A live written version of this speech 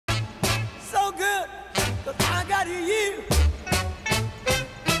got you.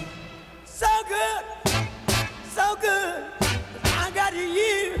 So good, so good. I got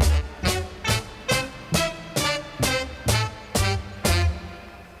you.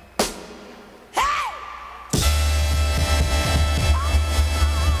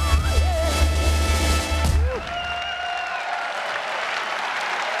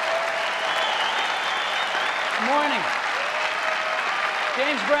 Morning.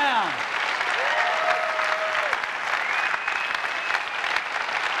 James Brown.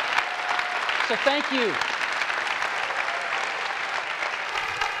 So thank you.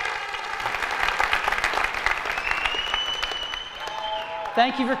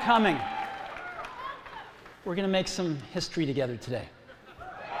 Thank you for coming. We're going to make some history together today.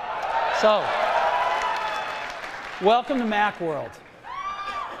 So, welcome to Macworld.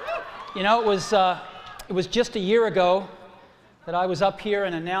 You know, it was just a year ago that I was up here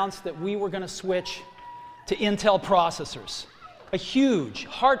and announced that we were going to switch to Intel processors. A huge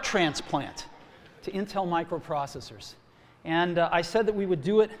heart transplant to Intel microprocessors. And I said that we would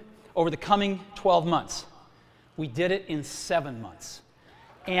do it over the coming 12 months. We did it in 7 months.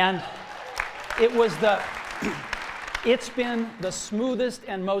 And it's been the smoothest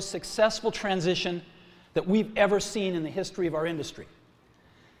and most successful transition that we've ever seen in the history of our industry.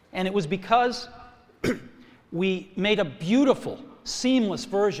 And it was because we made a beautiful, seamless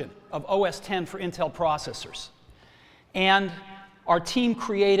version of OS X for Intel processors. And our team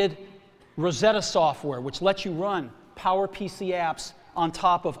created Rosetta software, which lets you run PowerPC apps on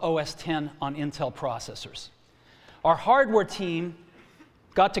top of OS X on Intel processors. Our hardware team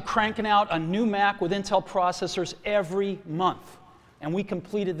got to cranking out a new Mac with Intel processors every month. And we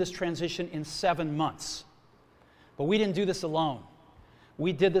completed this transition in 7 months. But we didn't do this alone.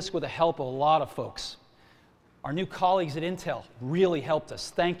 We did this with the help of a lot of folks. Our new colleagues at Intel really helped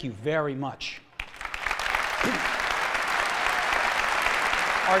us. Thank you very much.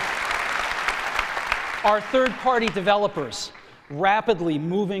 Our third-party developers rapidly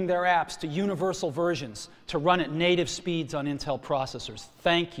moving their apps to universal versions to run at native speeds on Intel processors.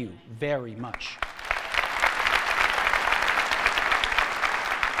 Thank you very much.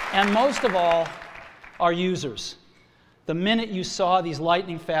 And most of all, our users. The minute you saw these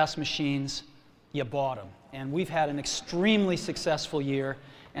lightning-fast machines, you bought them. And we've had an extremely successful year,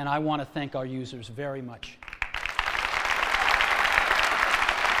 and I want to thank our users very much.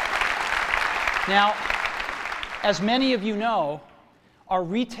 Now, as many of you know, our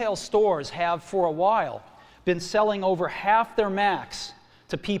retail stores have, for a while, been selling over half their Macs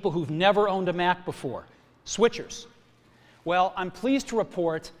to people who've never owned a Mac before, switchers. Well, I'm pleased to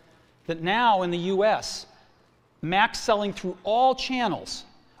report that now in the US, Macs selling through all channels,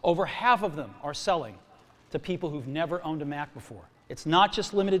 over half of them are selling to people who've never owned a Mac before. It's not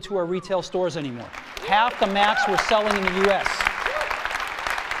just limited to our retail stores anymore. Half the Macs we're selling in the US.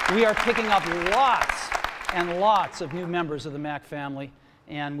 We are picking up lots and lots of new members of the Mac family,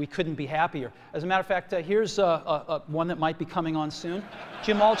 and we couldn't be happier. As a matter of fact, here's one that might be coming on soon.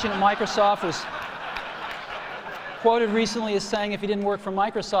 Jim Olchin at Microsoft was quoted recently as saying if he didn't work for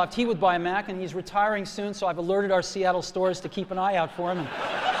Microsoft, he would buy a Mac, and he's retiring soon, so I've alerted our Seattle stores to keep an eye out for him and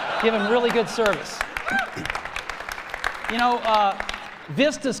give him really good service. You know,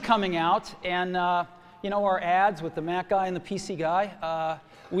 Vista's coming out, and you know our ads with the Mac guy and the PC guy.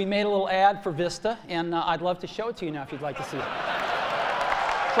 We made a little ad for Vista, and I'd love to show it to you now if you'd like to see it.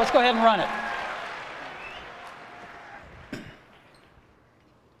 So let's go ahead and run it.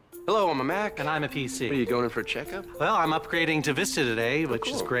 Hello, I'm a Mac. And I'm a PC. Are you going in for a checkup? Well, I'm upgrading to Vista today, which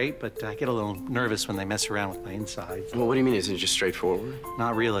is great, but I get a little nervous when they mess around with my insides. Well, what do you mean? Isn't it just straightforward?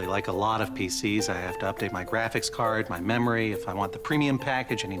 Not really. Like a lot of PCs, I have to update my graphics card, my memory. If I want the premium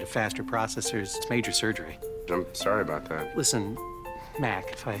package, I need a faster processors. It's major surgery. I'm sorry about that. Listen,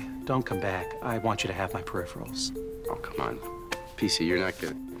 Mac, if I don't come back, I want you to have my peripherals. Oh, come on. PC, you're not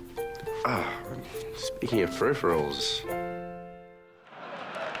good. Speaking of peripherals...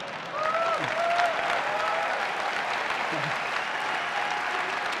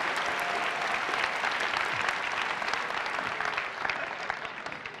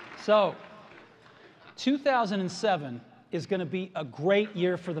 So, 2007 is going to be a great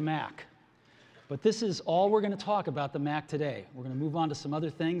year for the Mac. But this is all we're going to talk about the Mac today. We're going to move on to some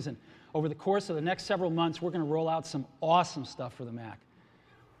other things, and over the course of the next several months, we're going to roll out some awesome stuff for the Mac.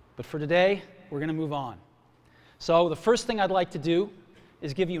 But for today, we're going to move on. So the first thing I'd like to do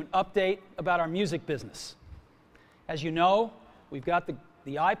is give you an update about our music business. As you know, we've got the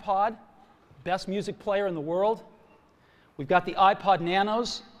iPod, best music player in the world. We've got the iPod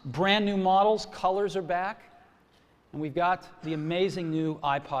Nanos, brand new models, colors are back. And we've got the amazing new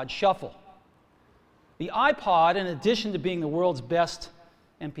iPod Shuffle. The iPod, in addition to being the world's best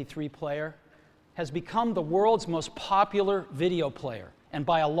MP3 player, has become the world's most popular video player, and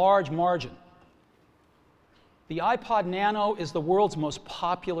by a large margin. The iPod Nano is the world's most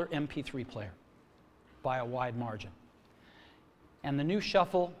popular MP3 player, by a wide margin. And the new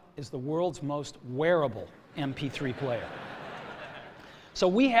Shuffle is the world's most wearable MP3 player. So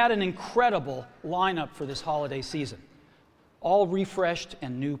we had an incredible lineup for this holiday season, all refreshed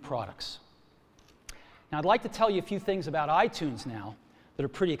and new products. Now, I'd like to tell you a few things about iTunes now that are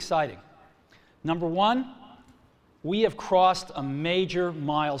pretty exciting. Number one, we have crossed a major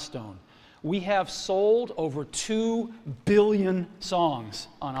milestone. We have sold over 2 billion songs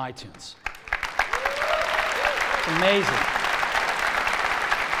on iTunes. It's amazing.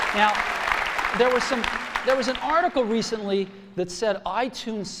 Now, there was an article recently that said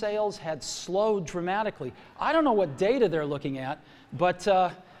iTunes sales had slowed dramatically. I don't know what data they're looking at, but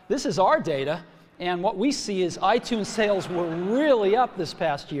this is our data, and what we see is iTunes sales were really up this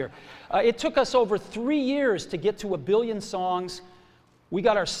past year. It took us over 3 years to get to 1 billion songs. We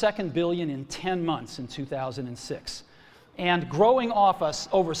got our second billion in 10 months in 2006. And growing off us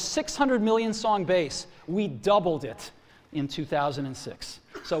over 600 million song base, we doubled it in 2006.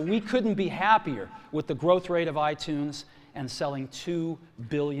 So we couldn't be happier with the growth rate of iTunes and selling 2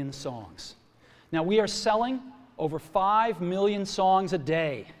 billion songs. Now, we are selling over 5 million songs a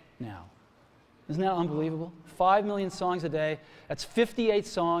day now. Isn't that unbelievable? 5 million songs a day. That's 58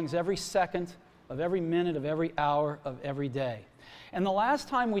 songs every second of every minute of every hour of every day. And the last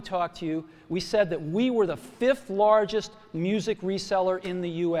time we talked to you, we said that we were the 5th largest music reseller in the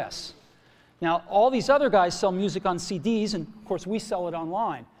US. Now, all these other guys sell music on CDs, and of course we sell it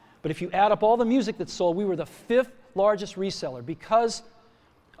online. But if you add up all the music that's sold, we were the 5th largest reseller. Because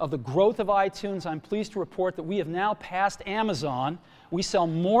of the growth of iTunes, I'm pleased to report that we have now passed Amazon. We sell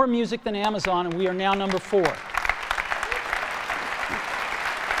more music than Amazon, and we are now number 4.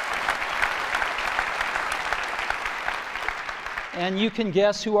 And you can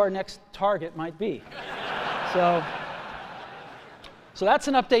guess who our next target might be. So that's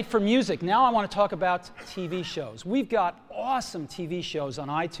an update for music. Now I want to talk about TV shows. We've got awesome TV shows on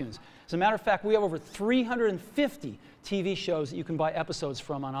iTunes. As a matter of fact, we have over 350 TV shows that you can buy episodes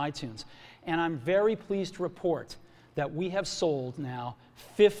from on iTunes. And I'm very pleased to report that we have sold now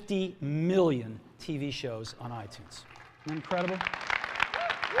 50 million TV shows on iTunes. Isn't that incredible?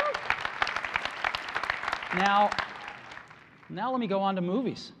 Now let me go on to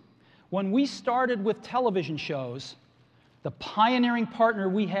movies. When we started with television shows, the pioneering partner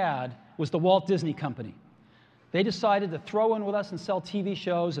we had was the Walt Disney Company. They decided to throw in with us and sell TV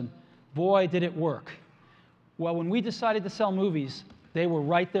shows, and boy, did it work. Well, when we decided to sell movies, they were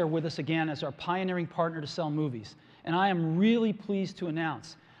right there with us again as our pioneering partner to sell movies. And I am really pleased to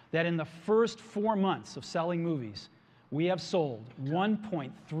announce that in the first 4 months of selling movies, we have sold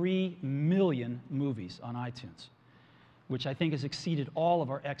 1.3 million movies on iTunes, which I think has exceeded all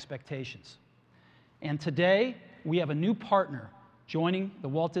of our expectations. And today, we have a new partner joining the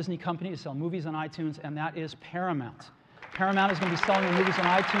Walt Disney Company to sell movies on iTunes, and that is Paramount. Paramount is going to be selling the movies on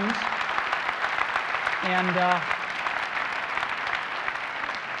iTunes. And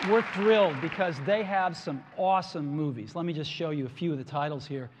we're thrilled because they have some awesome movies. Let me just show you a few of the titles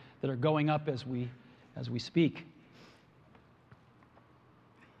here that are going up as we speak.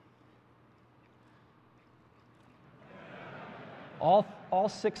 All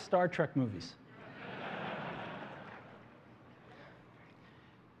 6 Star Trek movies.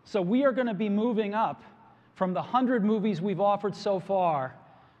 So we are going to be moving up from the 100 movies we've offered so far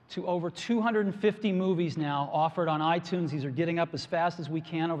to over 250 movies now offered on iTunes. These are getting up as fast as we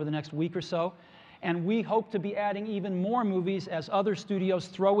can over the next week or so. And we hope to be adding even more movies as other studios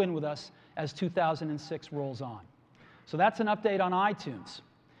throw in with us as 2006 rolls on. So that's an update on iTunes.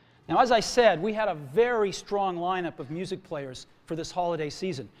 Now, as I said, we had a very strong lineup of music players for this holiday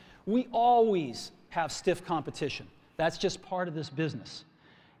season. We always have stiff competition. That's just part of this business.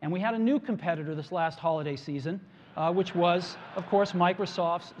 And we had a new competitor this last holiday season, which was, of course,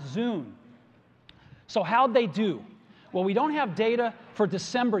 Microsoft's Zune. So how'd they do? Well, we don't have data for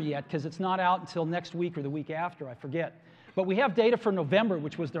December yet because it's not out until next week or the week after, I forget. But we have data for November,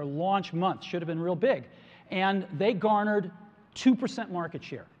 which was their launch month. Should have been real big. And they garnered 2% market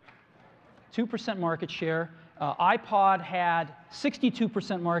share. 2% market share. iPod had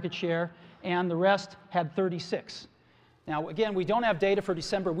 62% market share, and the rest had 36%. Now, again, we don't have data for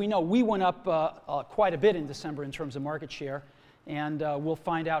December. We know we went up quite a bit in December in terms of market share, and we'll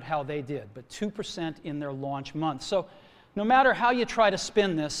find out how they did. But 2% in their launch month. So no matter how you try to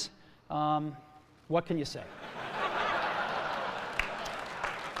spin this, what can you say?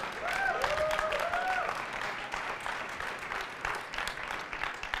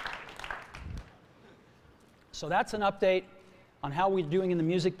 So that's an update on how we're doing in the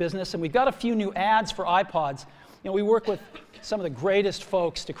music business. And we've got a few new ads for iPods. You know, we work with some of the greatest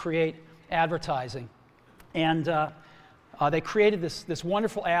folks to create advertising. And they created this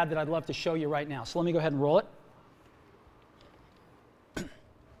wonderful ad that I'd love to show you right now. So let me go ahead and roll it. Everybody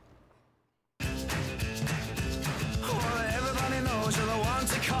knows you're the one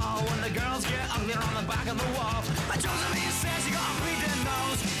to call when the girls get ugly on the back of the wall. Like Josephine says, you got a bleeding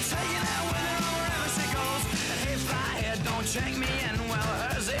nose, taking it with her wherever she goes. And hey, flyhead, don't check me in. Well,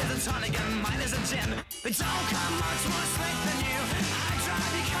 hers is a tonic and mine is a gin. They don't come much more slick than you. I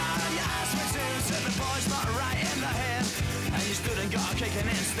drive your car and you ask me to. Said the boy's not right in the head, and you stood and got a kicking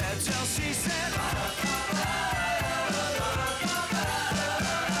instead till she said.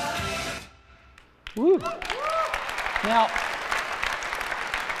 Woo. Now,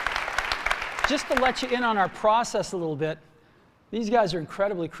 just to let you in on our process a little bit, these guys are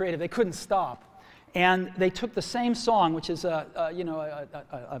incredibly creative. They couldn't stop. And they took the same song, which is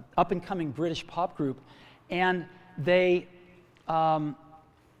a up-and-coming British pop group, and they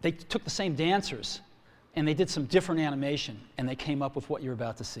took the same dancers, and they did some different animation, and they came up with what you're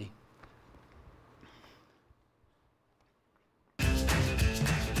about to see.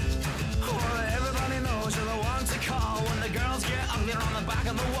 On the back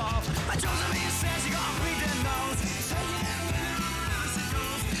of the wall, like Josephine says, you got a bleeding nose. Taking it wherever she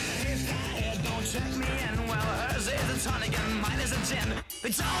goes. Hey, flyhead, don't check me in. Well, hers is a tonic and mine is a gin.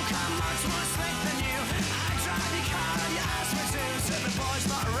 They don't come much more slick than you. I drive your car and you ask me to. Said the boy's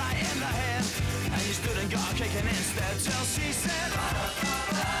not right in the head, and you stood and got a kicking instead till she said.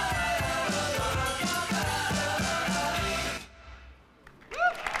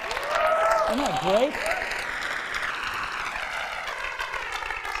 Isn't that great?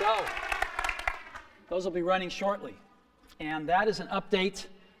 So, those will be running shortly. And that is an update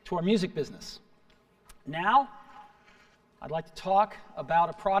to our music business. Now, I'd like to talk about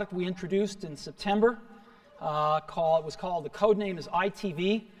a product we introduced in September. The code name is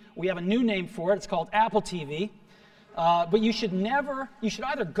iTV. We have a new name for it. It's called Apple TV. But you should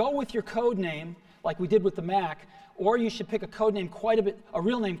either go with your code name, like we did with the Mac, or you should pick a code name a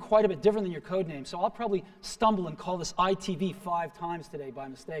real name quite a bit different than your code name. So I'll probably stumble and call this iTV 5 times today by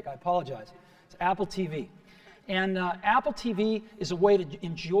mistake. I apologize. It's Apple TV. And Apple TV is a way to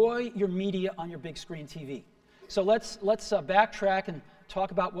enjoy your media on your big screen TV. So let's backtrack and talk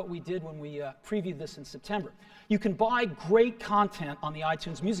about what we did when we previewed this in September. You can buy great content on the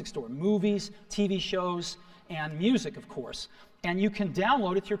iTunes Music Store, movies, TV shows, and music, of course. And you can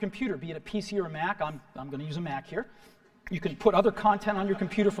download it to your computer, be it a PC or a Mac. I'm going to use a Mac here. You can put other content on your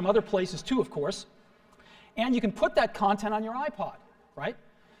computer from other places too, of course. And you can put that content on your iPod, right?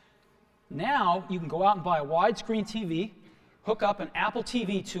 Now you can go out and buy a widescreen TV, hook up an Apple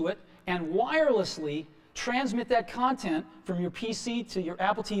TV to it, and wirelessly transmit that content from your PC to your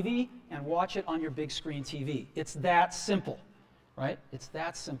Apple TV and watch it on your big screen TV. It's that simple, right? It's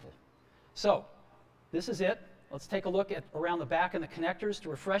that simple. So this is it. Let's take a look at around the back and the connectors to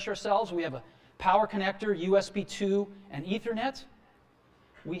refresh ourselves. We have a power connector, USB 2, and Ethernet.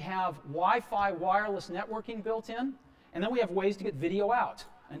 We have Wi-Fi wireless networking built in. And then we have ways to get video out.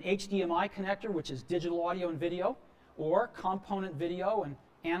 An HDMI connector, which is digital audio and video, or component video and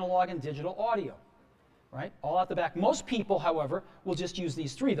analog and digital audio, right? All out the back. Most people, however, will just use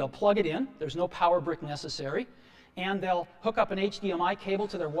these 3. They'll plug it in. There's no power brick necessary. And they'll hook up an HDMI cable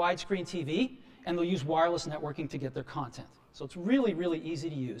to their widescreen TV, and they'll use wireless networking to get their content. So it's really, really easy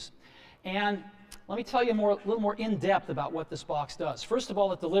to use. And let me tell you a little more in-depth about what this box does. First of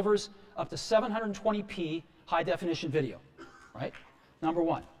all, it delivers up to 720p high-definition video, right? Number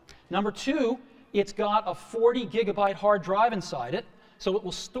one. Number two, it's got a 40 gigabyte hard drive inside it, so it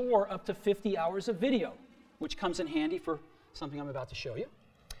will store up to 50 hours of video, which comes in handy for something I'm about to show you.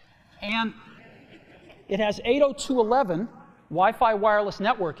 And it has 802.11 Wi-Fi wireless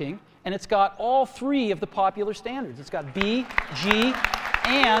networking, and it's got all 3 of the popular standards. It's got B, G,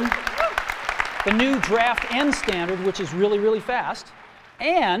 and the new Draft N standard, which is really, really fast.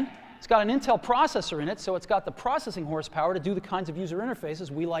 And it's got an Intel processor in it, so it's got the processing horsepower to do the kinds of user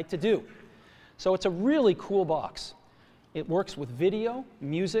interfaces we like to do. So it's a really cool box. It works with video,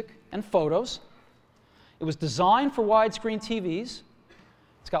 music, and photos. It was designed for widescreen TVs.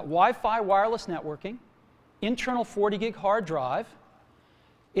 It's got Wi-Fi wireless networking, internal 40 gig hard drive.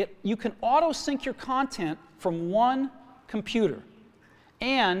 You can auto-sync your content from one computer,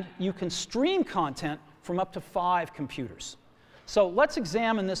 and you can stream content from up to 5 computers. So let's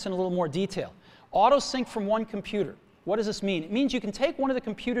examine this in a little more detail. Auto-sync from one computer. What does this mean? It means you can take one of the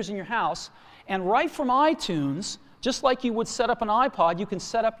computers in your house and right from iTunes, just like you would set up an iPod, you can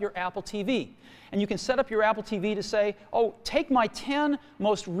set up your Apple TV. And you can set up your Apple TV to say, oh, take my 10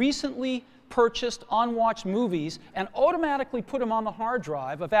 most recently purchased, unwatched movies and automatically put them on the hard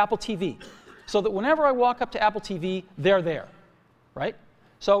drive of Apple TV. So that whenever I walk up to Apple TV, they're there, right?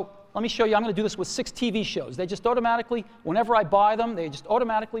 So let me show you. I'm going to do this with 6 TV shows. They just automatically, whenever I buy them, they just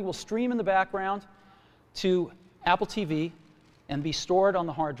automatically will stream in the background to Apple TV and be stored on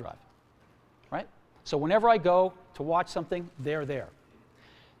the hard drive, right? So whenever I go to watch something, they're there.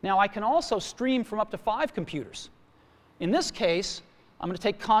 Now, I can also stream from up to 5 computers. In this case, I'm going to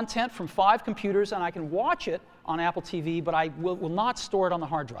take content from 5 computers, and I can watch it on Apple TV, but I will not store it on the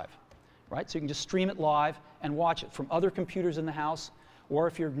hard drive, right? So you can just stream it live and watch it from other computers in the house, or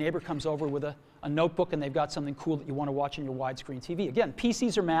if your neighbor comes over with a notebook and they've got something cool that you want to watch on your widescreen TV. Again,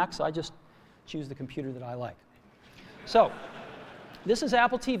 PCs or Macs, I just choose the computer that I like. So this is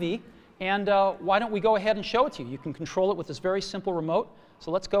Apple TV, and why don't we go ahead and show it to you? You can control it with this very simple remote. So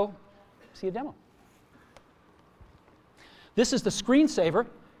let's go see a demo. This is the screensaver.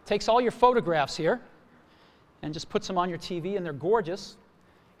 Takes all your photographs here and just puts them on your TV, and they're gorgeous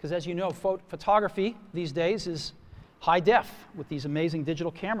because, as you know, photography these days is high def with these amazing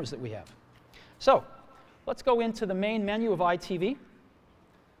digital cameras that we have. So let's go into the main menu of iTV.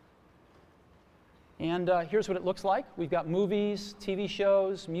 And here's what it looks like. We've got movies, TV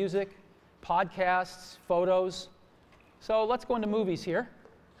shows, music, podcasts, photos. So let's go into movies here.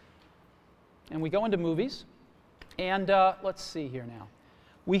 And we go into movies. And let's see here now.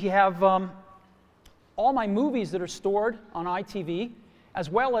 We have all my movies that are stored on iTV, as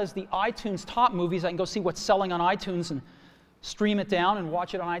well as the iTunes top movies. I can go see what's selling on iTunes and stream it down and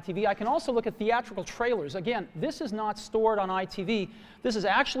watch it on iTV. I can also look at theatrical trailers. Again, this is not stored on iTV. This is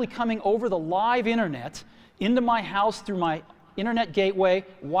actually coming over the live internet into my house through my internet gateway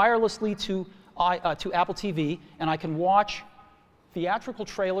wirelessly to Apple TV, and I can watch theatrical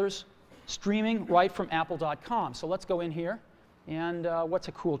trailers streaming right from apple.com. So let's go in here, and what's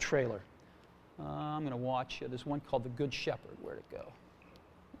a cool trailer? I'm going to watch, there's one called The Good Shepherd. Where'd it go?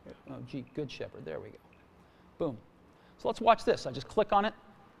 Oh, gee, Good Shepherd, there we go. Boom. So let's watch this. I just click on it,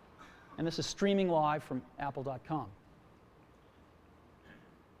 and this is streaming live from apple.com.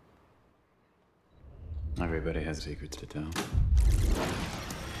 Everybody has secrets to tell.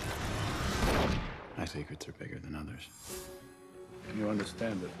 My secrets are bigger than others. You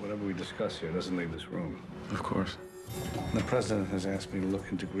understand that whatever we discuss here doesn't leave this room. Of course. The president has asked me to look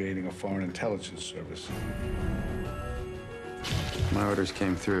into creating a foreign intelligence service. My orders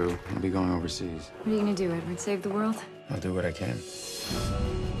came through. I'll be going overseas. What are you gonna do, Edward? Save the world? I'll do what I can.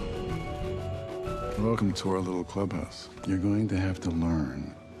 Welcome to our little clubhouse. You're going to have to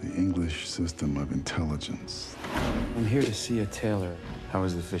learn the English system of intelligence. I'm here to see a tailor. How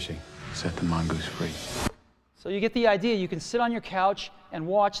was the fishing? Set the mongoose free. So you get the idea. You can sit on your couch and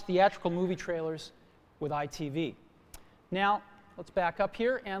watch theatrical movie trailers with iTV. Now, let's back up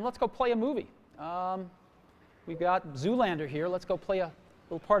here and let's go play a movie. We've got Zoolander here. Let's go play a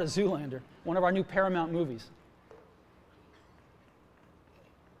little part of Zoolander, one of our new Paramount movies.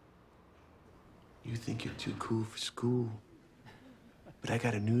 You think you're too cool for school. But I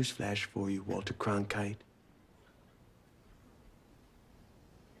got a news flash for you, Walter Cronkite.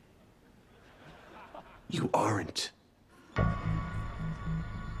 You aren't. Who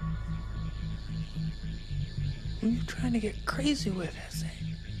are you trying to get crazy with, Jose?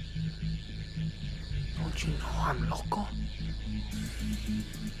 Don't you know I'm loco?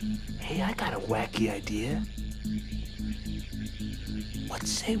 Hey, I got a wacky idea. What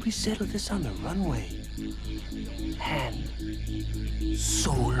say we settle this on the runway? Han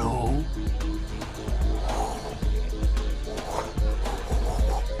Solo.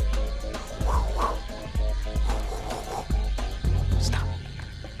 Stop.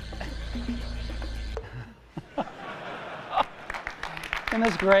 Isn't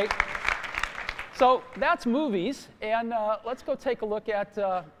this great? So that's movies, and let's go take a look at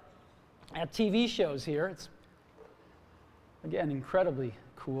TV shows here. It's, again, incredibly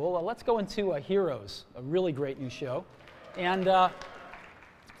cool. Let's go into Heroes, a really great new show, and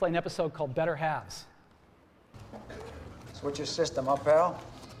play an episode called Better Halves. So what's your system, up, pal?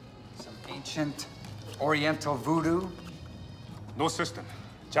 Some ancient Oriental voodoo? No system.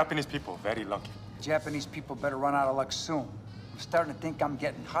 Japanese people very lucky. Japanese people better run out of luck soon. I'm starting to think I'm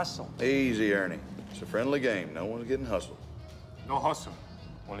getting hustled. Easy, Ernie. It's a friendly game. No one's getting hustled. No hustle,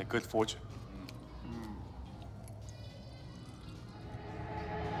 only good fortune.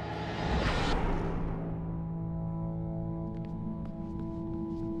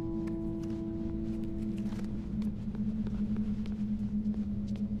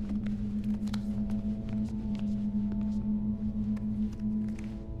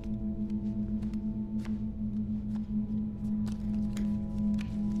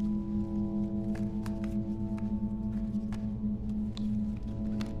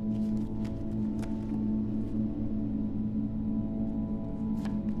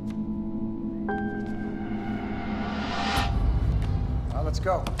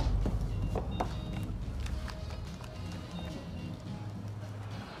 go.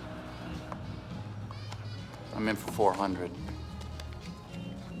 I'm in for 400.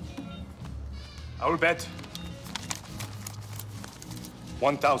 I will bet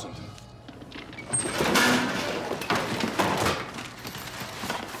 1,000.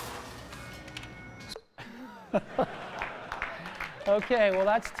 Okay, well,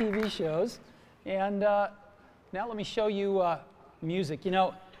 that's TV shows. And now let me show you music. You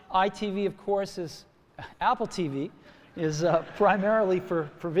know, iTV, of course, is Apple TV is primarily for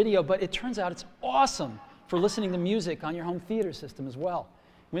video, but it turns out it's awesome for listening to music on your home theater system as well.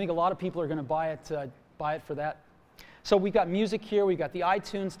 We think a lot of people are going to buy it for that. So we've got music here. We've got the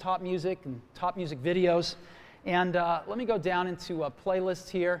iTunes top music and top music videos. And let me go down into playlists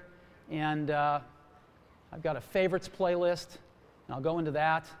here. And I've got a favorites playlist. And I'll go into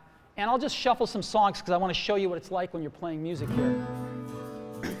that. And I'll just shuffle some songs because I want to show you what it's like when you're playing music here.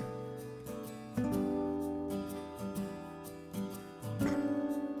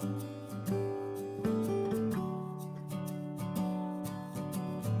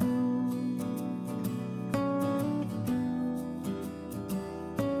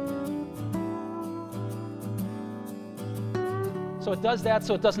 So it does that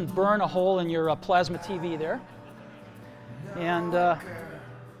so it doesn't burn a hole in your plasma TV there. And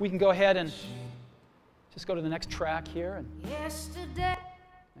we can go ahead and just go to the next track here. And next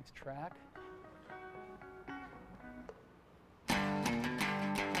track.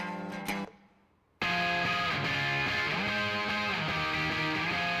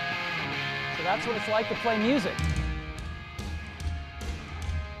 So that's what it's like to play music.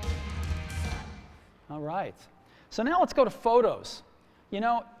 All right. So now let's go to photos. You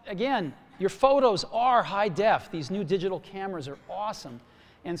know, again, your photos are high def. These new digital cameras are awesome.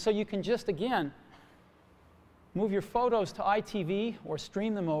 And so you can just, again, move your photos to iTV or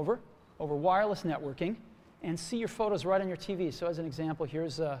stream them over wireless networking and see your photos right on your TV. So as an example,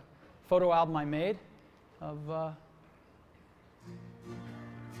 here's a photo album I made of they're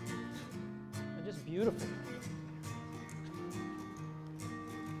just beautiful.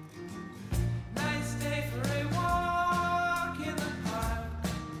 Nice day for a walk in the park.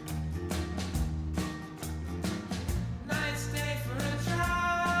 Nice day for a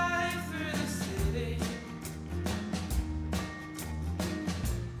drive through the city.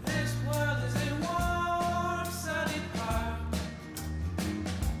 This world is a warm, sunny park.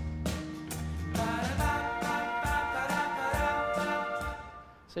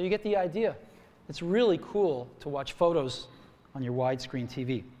 So you get the idea. It's really cool to watch photos on your widescreen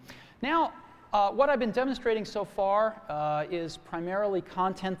TV. Now, what I've been demonstrating so far is primarily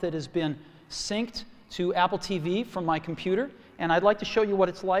content that has been synced to Apple TV from my computer. And I'd like to show you what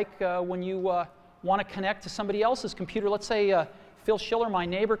it's like when you want to connect to somebody else's computer. Let's say Phil Schiller, my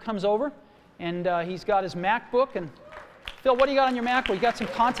neighbor, comes over, and he's got his MacBook. And Phil, what do you got on your MacBook? You got some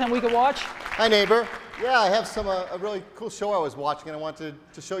content we can watch? Hi, neighbor. Yeah, I have a really cool show I was watching, and I wanted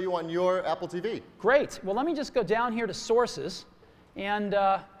to show you on your Apple TV. Great. Well, let me just go down here to Sources, and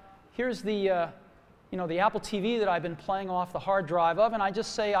here's the the Apple TV that I've been playing off the hard drive of, and I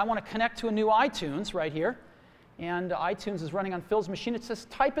just say I want to connect to a new iTunes right here, and iTunes is running on Phil's machine. It says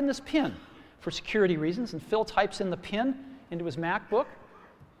type in this PIN for security reasons, and Phil types in the PIN into his MacBook,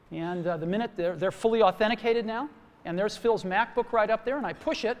 and the minute they're fully authenticated now, and there's Phil's MacBook right up there, and I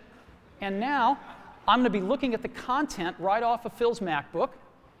push it, and now I'm going to be looking at the content right off of Phil's MacBook.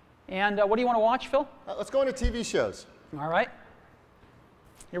 And what do you want to watch, Phil? Let's go into TV shows. All right.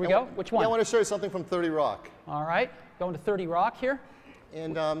 Here we go. Which one? Yeah, I want to show you something from 30 Rock. All right. Going to 30 Rock here.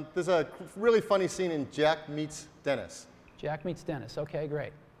 And there's a really funny scene in Jack Meets Dennis. Jack Meets Dennis. OK,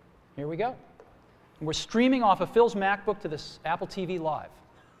 great. Here we go. And we're streaming off of Phil's MacBook to this Apple TV Live.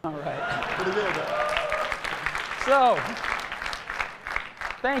 All right. Pretty good. So,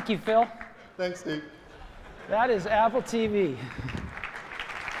 thank you, Phil. Thanks, Steve. That is Apple TV.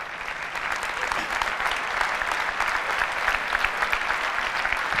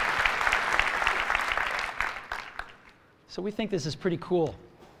 So we think this is pretty cool.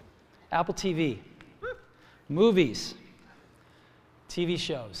 Apple TV, movies, TV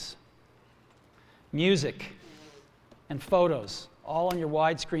shows, music, and photos, all on your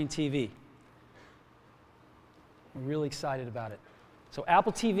widescreen TV. We're really excited about it. So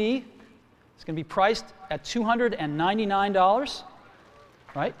Apple TV, it's going to be priced at $299,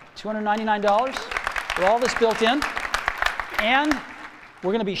 right? $299 with all this built in. And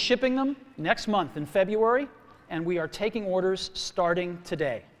we're going to be shipping them next month in February, and we are taking orders starting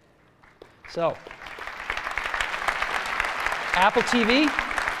today. So, Apple TV,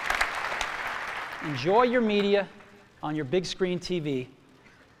 enjoy your media on your big screen TV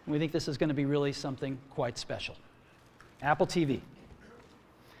We think this is going to be really something quite special. Apple TV.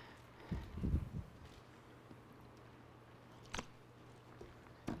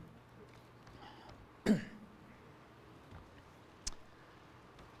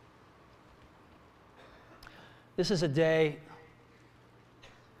 This is a day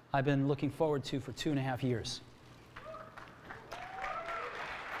I've been looking forward to for 2.5 years.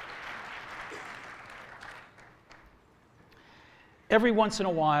 Every once in a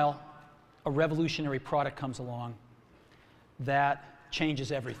while, a revolutionary product comes along that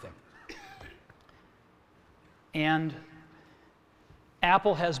changes everything. And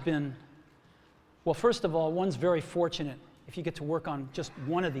Apple has been, well, first of all, one's very fortunate if you get to work on just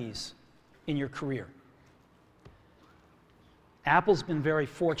one of these in your career. Apple's been very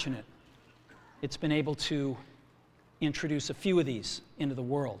fortunate. It's been able to introduce a few of these into the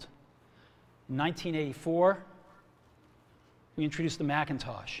world. In 1984, we introduced the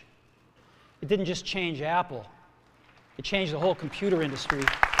Macintosh. It didn't just change Apple, it changed the whole computer industry.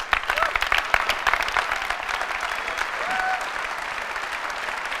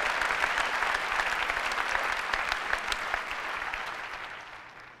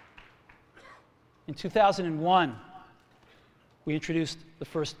 In 2001, we introduced the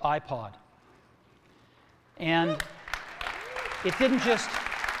first iPod. And it didn't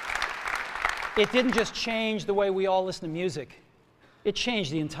just change the way we all listen to music. It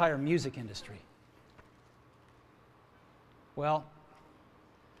changed the entire music industry. Well,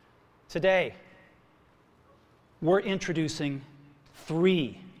 today, we're introducing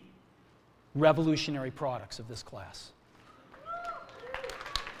 3 revolutionary products of this class.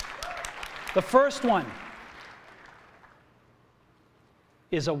 The first one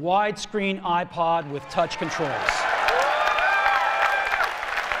is a widescreen iPod with touch controls.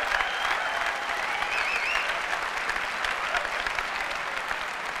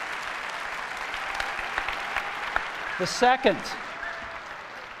 The second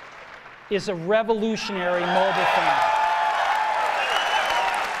is a revolutionary mobile phone.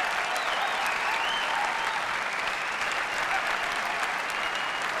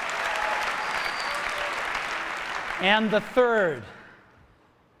 And the third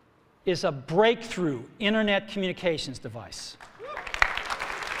is a breakthrough internet communications device.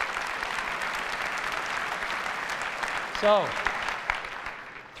 So,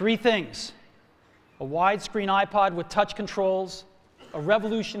 3 things. A widescreen iPod with touch controls, a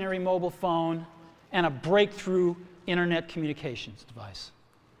revolutionary mobile phone, and a breakthrough internet communications device.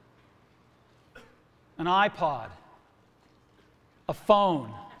 An iPod, a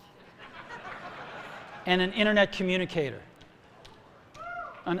phone, and an internet communicator.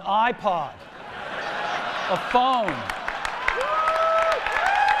 An iPod, a phone.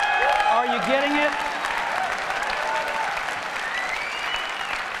 Are you getting it?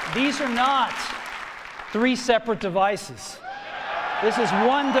 These are not 3 separate devices. This is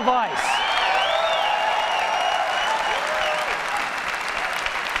one device.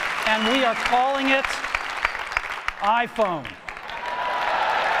 And we are calling it iPhone.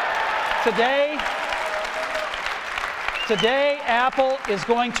 Today, Apple is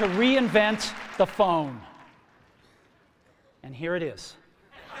going to reinvent the phone. And here it is.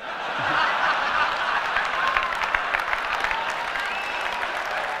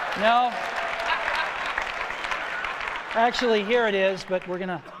 No. Actually, here it is, but we're going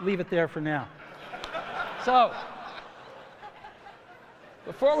to leave it there for now. So,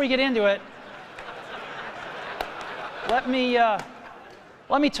 before we get into it, let me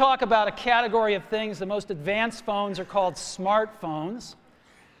talk about a category of things. The most advanced phones are called smartphones,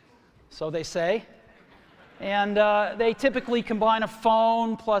 so they say. And they typically combine a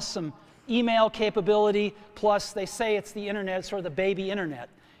phone plus some email capability, plus they say it's the internet, sort of the baby internet,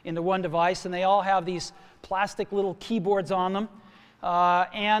 into one device. And they all have these plastic little keyboards on them.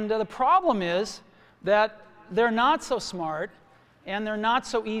 And the problem is that they're not so smart and they're not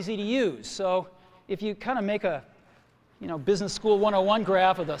so easy to use. So if you kind of make a Business School 101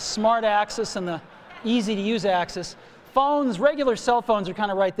 graph of the smart axis and the easy to use axis, phones, regular cell phones are kind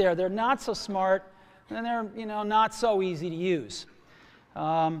of right there. They're not so smart and they're not so easy to use.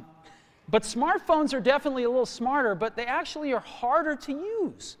 But smartphones are definitely a little smarter, but they actually are harder to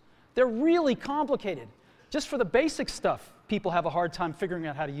use. They're really complicated. Just for the basic stuff, people have a hard time figuring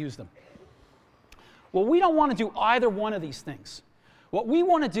out how to use them. Well, we don't want to do either one of these things. What we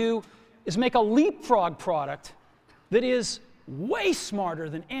want to do is make a leapfrog product that is way smarter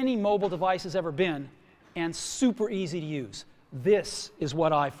than any mobile device has ever been and super easy to use. This is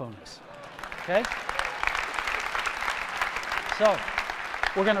what iPhone is. Okay? So,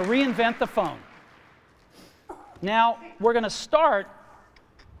 we're going to reinvent the phone. Now, we're going to start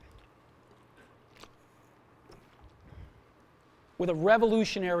with a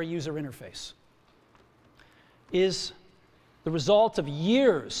revolutionary user interface is the result of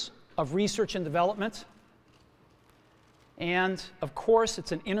years of research and development. And of course,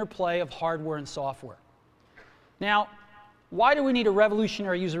 it's an interplay of hardware and software. Now, why do we need a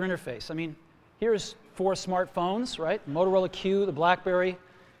revolutionary user interface? I mean, here's 4 smartphones, right? Motorola Q, the BlackBerry,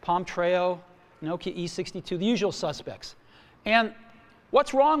 Palm Treo, Nokia E62, the usual suspects. And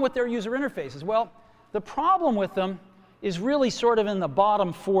what's wrong with their user interfaces? Well, the problem with them is really sort of in the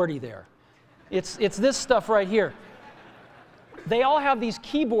bottom 40 there. It's this stuff right here. They all have these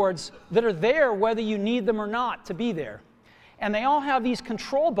keyboards that are there whether you need them or not to be there. And they all have these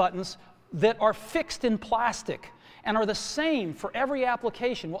control buttons that are fixed in plastic and are the same for every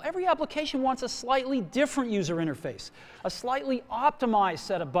application. Well, every application wants a slightly different user interface, a slightly optimized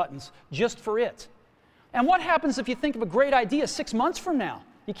set of buttons just for it. And what happens if you think of a great idea 6 months from now?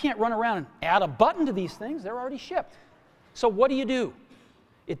 You can't run around and add a button to these things. They're already shipped. So what do?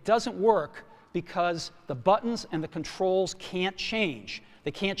 It doesn't work because the buttons and the controls can't change.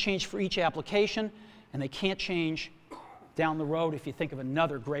 They can't change for each application, and they can't change down the road if you think of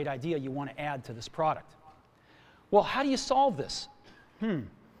another great idea you want to add to this product. Well, how do you solve this?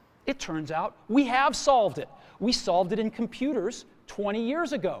 It turns out we have solved it. We solved it in computers 20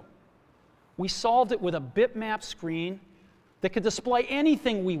 years ago. We solved it with a bitmap screen that could display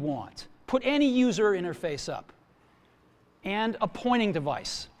anything we want, put any user interface up, and a pointing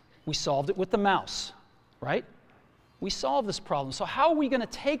device. We solved it with the mouse, right? We solved this problem. So how are we going to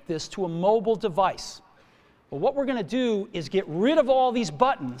take this to a mobile device? Well, what we're going to do is get rid of all these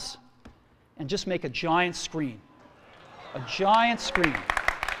buttons and just make a giant screen. A giant screen.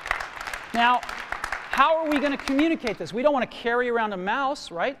 Now, how are we going to communicate this? We don't want to carry around a mouse,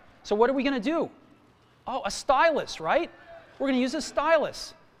 right? So what are we going to do? Oh, a stylus, right? We're going to use a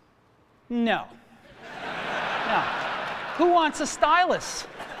stylus. No. No. Who wants a stylus?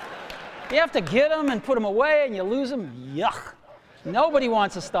 You have to get them and put them away and you lose them. Yuck. Nobody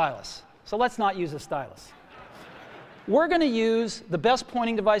wants a stylus. So let's not use a stylus. We're going to use the best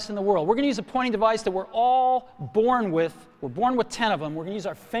pointing device in the world. We're going to use a pointing device that we're all born with. We're born with 10 of them. We're going to use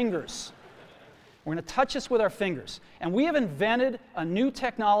our fingers. We're going to touch this with our fingers. And we have invented a new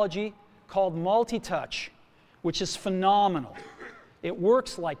technology called multi-touch, which is phenomenal. It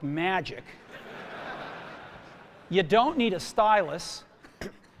works like magic. You don't need a stylus.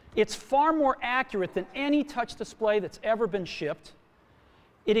 It's far more accurate than any touch display that's ever been shipped.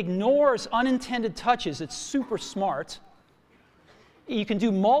 It ignores unintended touches. It's super smart. You can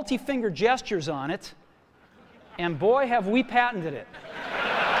do multi-finger gestures on it. And boy, have we patented it.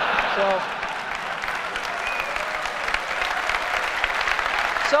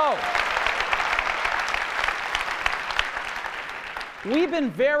 So we've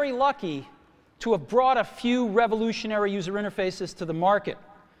been very lucky to have brought a few revolutionary user interfaces to the market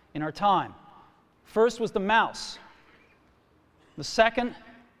in our time. First was the mouse. The second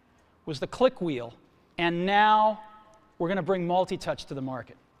was the click wheel. And now we're going to bring multi-touch to the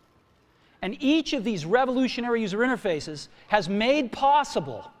market. And each of these revolutionary user interfaces has made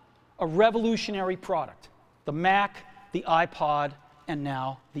possible a revolutionary product. The Mac, the iPod, and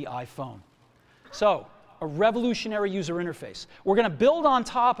now the iPhone. So, a revolutionary user interface. We're going to build on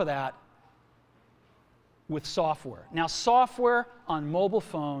top of that with software. Now, software on mobile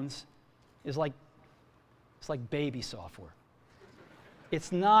phones is like, it's like baby software.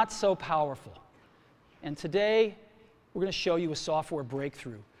 It's not so powerful. And today, we're going to show you a software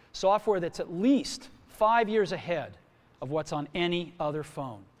breakthrough. Software that's at least 5 years ahead of what's on any other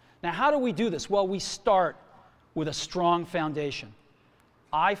phone. Now, how do we do this? Well, we start with a strong foundation.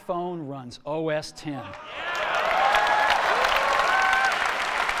 iPhone runs OS 10.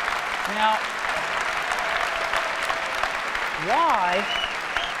 Now,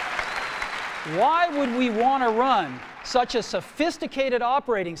 why would we want to run such a sophisticated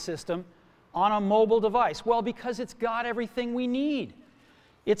operating system on a mobile device? Well, because it's got everything we need.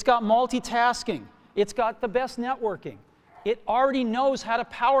 It's got multitasking. It's got the best networking. It already knows how to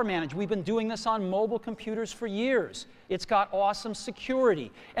power manage. We've been doing this on mobile computers for years. It's got awesome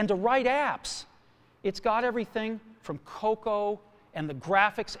security. And to write apps, it's got everything from Cocoa and the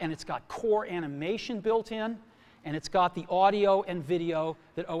graphics, and it's got core animation built in, and it's got the audio and video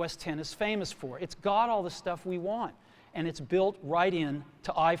that OS X is famous for. It's got all the stuff we want, and it's built right in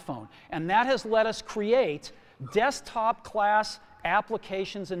to iPhone. And that has let us create desktop-class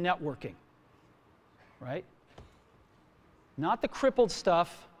applications and networking, right? Not the crippled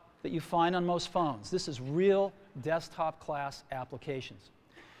stuff that you find on most phones. This is real desktop-class applications.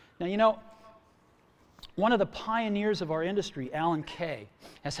 Now, you know, one of the pioneers of our industry, Alan Kay,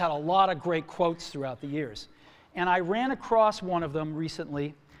 has had a lot of great quotes throughout the years. And I ran across one of them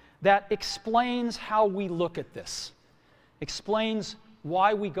recently that explains how we look at this, explains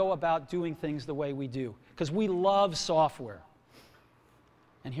why we go about doing things the way we do, because we love software.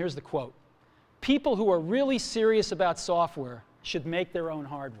 And here's the quote: "People who are really serious about software should make their own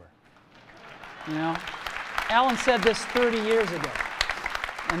hardware." You know, Alan said this 30 years ago,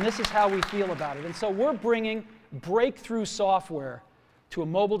 and this is how we feel about it. And so we're bringing breakthrough software to a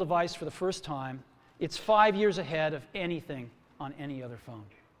mobile device for the first time. It's 5 years ahead of anything on any other phone.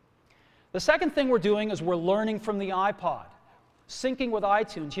 The second thing we're doing is we're learning from the iPod, syncing with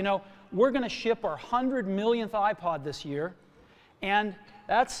iTunes. You know, we're going to ship our 100 millionth iPod this year, and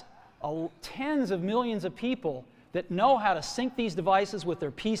that's tens of millions of people that know how to sync these devices with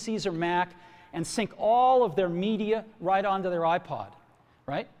their PCs or Mac and sync all of their media right onto their iPod,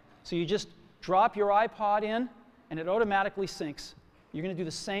 right? So you just drop your iPod in, and it automatically syncs. You're going to do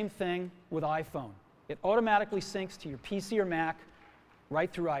the same thing with iPhone. It automatically syncs to your PC or Mac right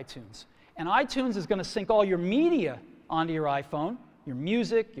through iTunes. And iTunes is going to sync all your media onto your iPhone, your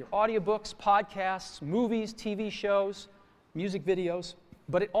music, your audiobooks, podcasts, movies, TV shows, music videos,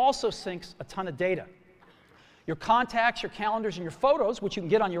 but it also syncs a ton of data. Your contacts, your calendars, and your photos, which you can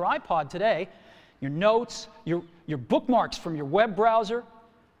get on your iPod today, your notes, your bookmarks from your web browser,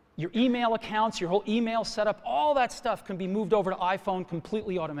 your email accounts, your whole email setup, all that stuff can be moved over to iPhone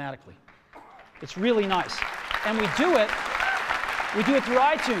completely automatically. It's really nice. And we do it through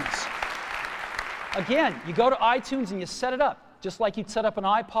iTunes. Again, you go to iTunes and you set it up, just like you'd set up an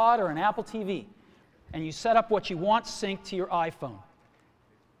iPod or an Apple TV. And you set up what you want synced to your iPhone.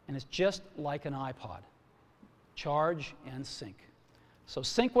 And it's just like an iPod. Charge and sync. So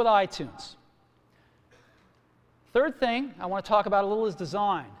sync with iTunes. Third thing I want to talk about a little is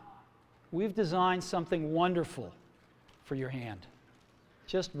design. We've designed something wonderful for your hand.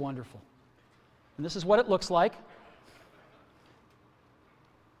 Just wonderful. And this is what it looks like.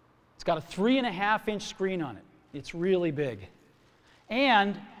 It's got a 3.5-inch screen on it. It's really big.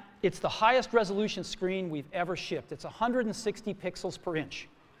 And it's the highest resolution screen we've ever shipped. It's 160 pixels per inch.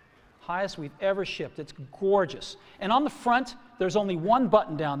 Highest we've ever shipped. It's gorgeous. And on the front, there's only one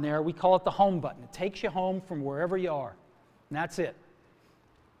button down there. We call it the home button. It takes you home from wherever you are. And that's it.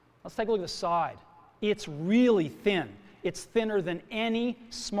 Let's take a look at the side. It's really thin. It's thinner than any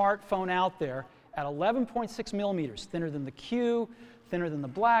smartphone out there at 11.6 millimeters. Thinner than the Q, thinner than the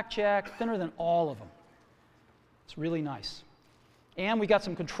Blackjack, thinner than all of them. It's really nice. And we got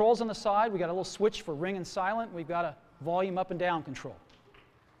some controls on the side. We got a little switch for ring and silent. We've got a volume up and down control.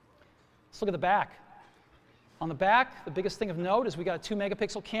 Let's look at the back. On the back, the biggest thing of note is we got a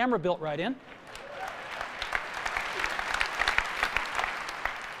 2-megapixel camera built right in.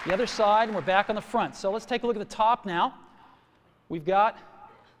 The other side, and we're back on the front. So let's take a look at the top now. We've got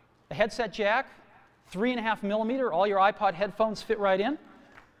a headset jack, 3.5 millimeter. All your iPod headphones fit right in.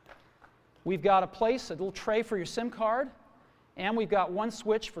 We've got a little tray for your SIM card. And we've got one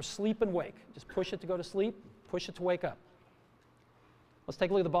switch for sleep and wake. Just push it to go to sleep, push it to wake up. Let's take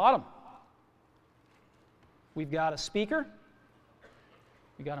a look at the bottom. We've got a speaker,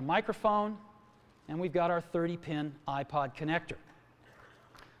 we've got a microphone, and we've got our 30-pin iPod connector.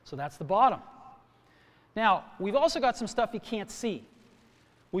 So that's the bottom. Now, we've also got some stuff you can't see.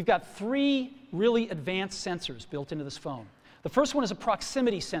 We've got 3 really advanced sensors built into this phone. The first one is a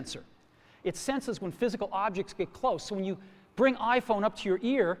proximity sensor. It senses when physical objects get close. So when you bring iPhone up to your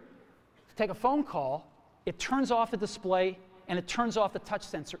ear to take a phone call, it turns off the display and it turns off the touch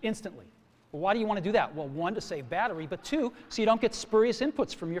sensor instantly. Well, why do you want to do that? Well, 1, to save battery, but 2, so you don't get spurious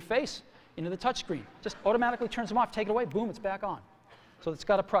inputs from your face into the touchscreen. Just automatically turns them off, take it away, boom, it's back on. So it's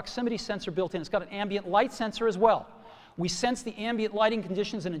got a proximity sensor built in. It's got an ambient light sensor as well. We sense the ambient lighting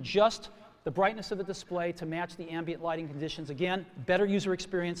conditions and adjust the brightness of the display to match the ambient lighting conditions. Again, better user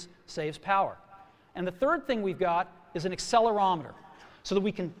experience, saves power. And the third thing we've got is an accelerometer, so that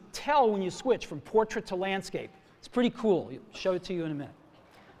we can tell when you switch from portrait to landscape. It's pretty cool. I'll show it to you in a minute.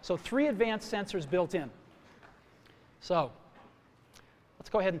 So 3 advanced sensors built in. So let's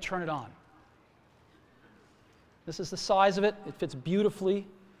go ahead and turn it on. This is the size of it. It fits beautifully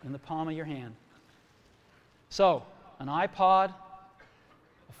in the palm of your hand. So an iPod,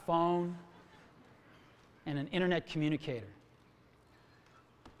 a phone, and an internet communicator.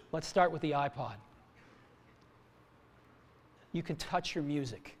 Let's start with the iPod. You can touch your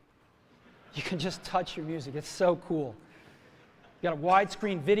music. You can just touch your music. It's so cool. You got a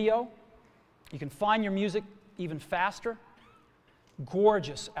widescreen video. You can find your music even faster.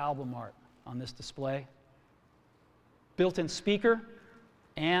 Gorgeous album art on this display. Built-in speaker,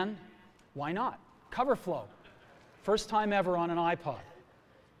 and why not? Cover flow. First time ever on an iPod.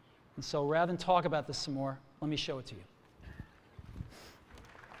 And so rather than talk about this some more, Let me show it to you.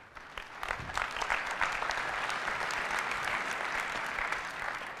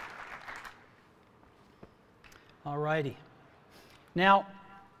 All righty. Now,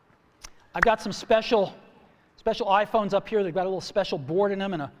 I've got some special iPhones up here. They've got a little special board in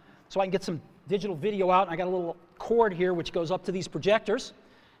them, and so I can get some digital video out. And I got a little cord here which goes up to these projectors,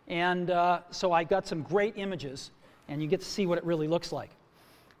 and so I got some great images, and you get to see what it really looks like.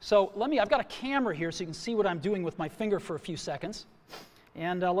 So I've got a camera here so you can see what I'm doing with my finger for a few seconds.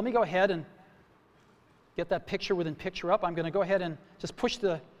 And let me go ahead and get that picture within picture up. I'm going to go ahead and just push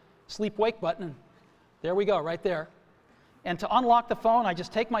the sleep-wake button, and there we go, right there. And to unlock the phone, I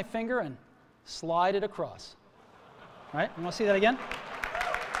just take my finger and slide it across. Right? You want to see that again?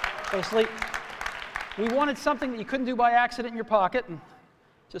 Go to sleep. We wanted something that you couldn't do by accident in your pocket, and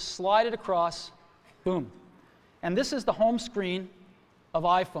just slide it across, boom. And this is the home screen of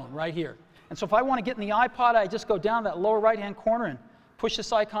iPhone right here. And so if I want to get in the iPod, I just go down that lower right-hand corner and push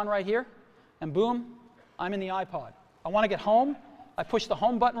this icon right here, and boom, I'm in the iPod. I want to get home, I push the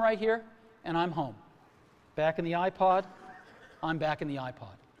home button right here, and I'm home. Back in the iPod, I'm back in the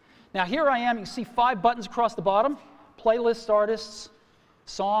iPod. Now here I am, you can see 5 buttons across the bottom, playlists, artists,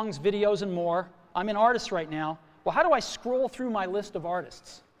 songs, videos, and more. I'm in artists right now. Well, how do I scroll through my list of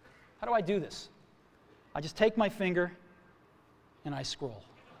artists? How do I do this? I just take my finger and I scroll.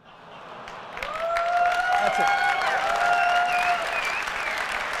 That's it.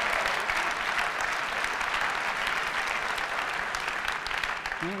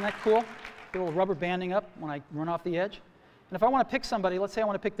 Isn't that cool? Get a little rubber banding up when I run off the edge. And if I want to pick somebody, let's say I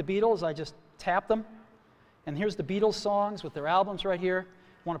want to pick the Beatles, I just tap them. And here's the Beatles songs with their albums right here.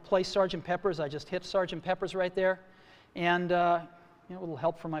 I want to play Sgt. Pepper's, I just hit Sgt. Pepper's right there. And you know, a little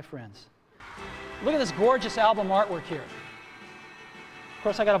help for my friends. Look at this gorgeous album artwork here. Of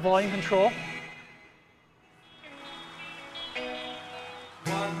course, I got a volume control.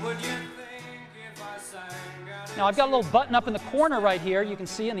 Now, I've got a little button up in the corner right here. You can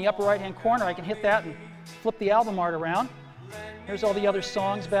see in the upper right-hand corner. I can hit that and flip the album art around. Here's all the other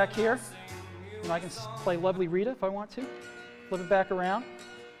songs back here. And I can play Lovely Rita if I want to. Flip it back around.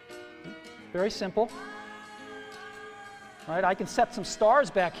 Very simple. All right, I can set some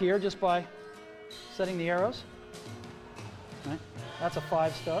stars back here just by setting the arrows. All right, that's a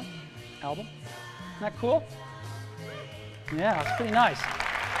 5-star album. Isn't that cool? Yeah, it's pretty nice.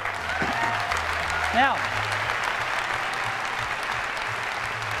 Now,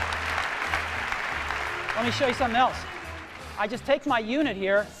 let me show you something else. I just take my unit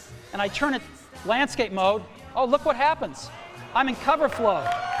here and I turn it landscape mode. Oh, look what happens. I'm in cover flow.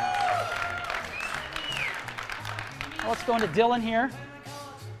 Well, let's go into Dylan here.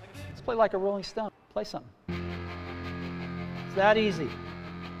 Let's play like a Rolling Stone. Play something. It's that easy.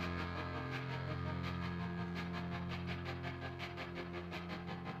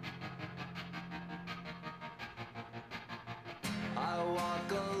 I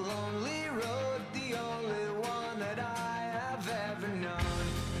walk a lonely road, the only one that I have ever known.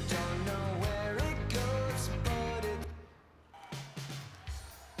 Don't know where it goes, but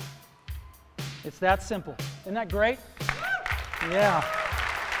It's that simple. Isn't that great? Yeah.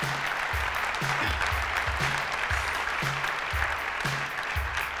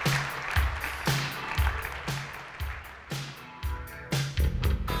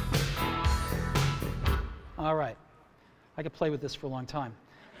 All right. I could play with this for a long time.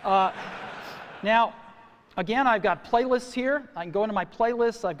 Now, again, I've got playlists here. I can go into my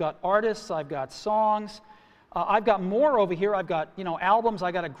playlists. I've got artists. I've got songs. I've got more over here. I've got, albums.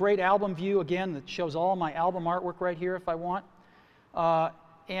 I got a great album view, again, that shows all my album artwork right here if I want.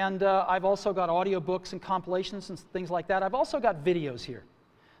 And I've also got audiobooks and compilations and things like that. I've also got videos here.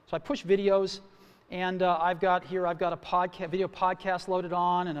 So I push videos, and I've got a video podcast loaded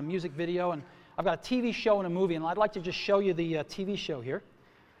on and a music video, and I've got a TV show and a movie, and I'd like to just show you the TV show here.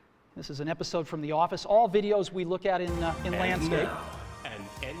 This is an episode from The Office. All videos we look at in landscape. Now, an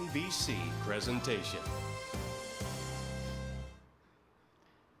NBC presentation.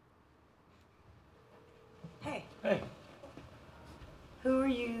 Hey. Hey. Who are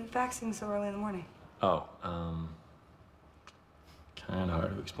you faxing so early in the morning? Oh, kind of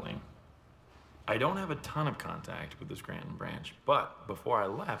hard to explain. I don't have a ton of contact with the Scranton branch, but before I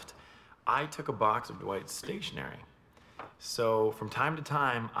left, I took a box of Dwight's stationery. So from time to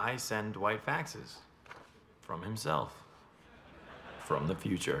time, I send Dwight faxes. From himself. From the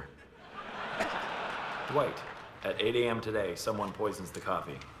future. Dwight, at 8 a.m. today, someone poisons the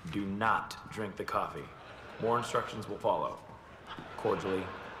coffee. Do not drink the coffee. More instructions will follow. Cordially,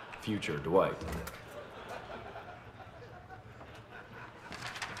 future Dwight.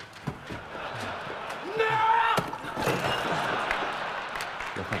 No!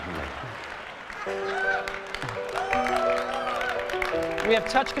 We have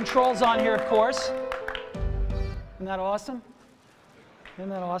touch controls on here, of course. Isn't that awesome? Isn't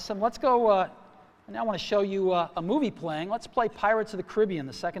that awesome? Let's go, now I want to show you a movie playing. Let's play Pirates of the Caribbean,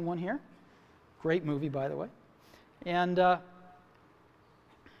 the second one here. Great movie, by the way. And the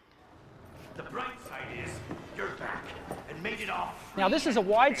bright side is you're back and made it off. Now this is a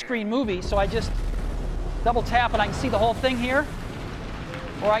widescreen movie, so I just double tap and I can see the whole thing here,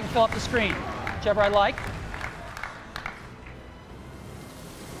 or I can fill up the screen, whichever I like.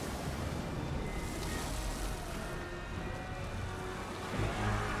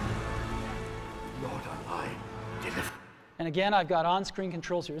 And again, I've got on-screen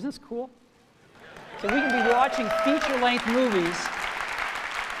controls here. Isn't this cool? So we can be watching feature-length movies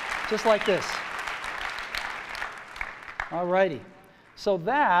just like this. All righty. So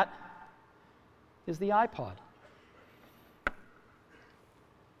that is the iPod.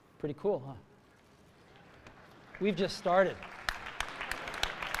 Pretty cool, huh? We've just started.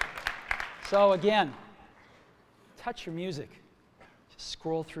 So again, touch your music. Just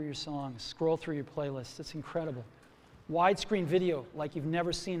scroll through your songs, scroll through your playlists. It's incredible. Widescreen video like you've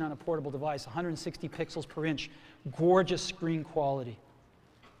never seen on a portable device, 160 pixels per inch, gorgeous screen quality,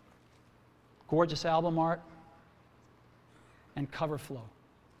 gorgeous album art, and cover flow.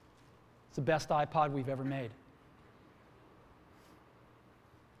 It's the best iPod we've ever made.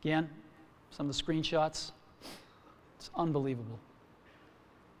 Again, some of the screenshots, it's unbelievable.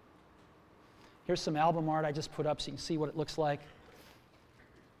 Here's some album art I just put up so you can see what it looks like.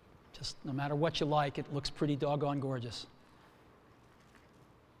 Just no matter what you like, it looks pretty doggone gorgeous.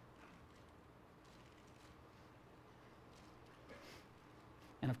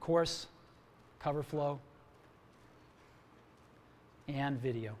 And of course, cover flow and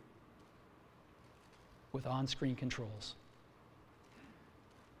video with on-screen controls.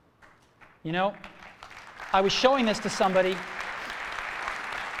 You know, I was showing this to somebody.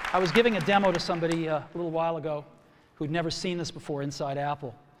 I was giving a demo to somebody a little while ago who'd never seen this before inside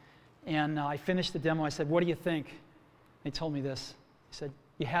Apple. And I finished the demo. I said, "What do you think?" They told me this. He said,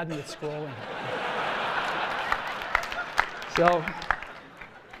 "You had me at scrolling." So,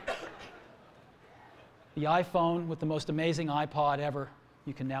 the iPhone with the most amazing iPod ever,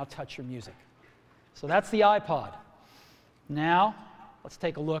 you can now touch your music. So that's the iPod. Now, let's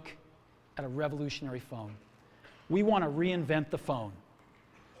take a look at a revolutionary phone. We want to reinvent the phone.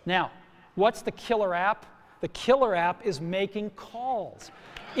 Now, what's the killer app? The killer app is making calls.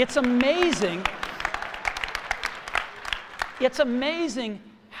 It's amazing. It's amazing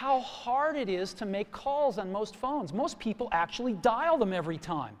how hard it is to make calls on most phones. Most people actually dial them every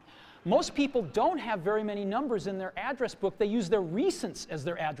time. Most people don't have very many numbers in their address book. They use their recents as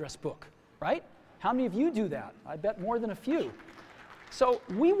their address book, right? How many of you do that? I bet more than a few. So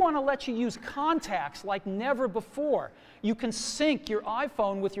we want to let you use contacts like never before. You can sync your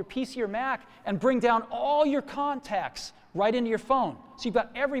iPhone with your PC or Mac and bring down all your contacts right into your phone. So you've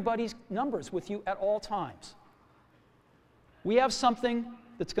got everybody's numbers with you at all times. We have something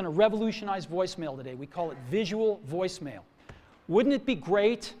that's going to revolutionize voicemail today. We call it visual voicemail. Wouldn't it be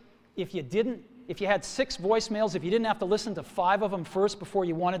great if you had 6 voicemails, if you didn't have to listen to 5 of them first before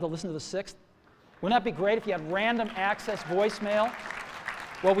you wanted to listen to the 6th? Wouldn't that be great if you had random access voicemail?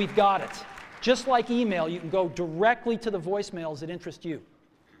 Well, we've got it. Just like email, you can go directly to the voicemails that interest you.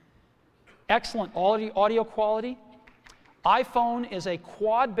 Excellent audio quality. iPhone is a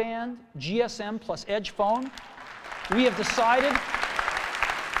quad-band GSM plus Edge phone. We've decided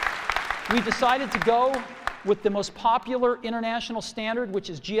to go with the most popular international standard, which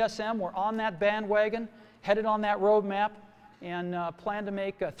is GSM. We're on that bandwagon, headed on that roadmap, and plan to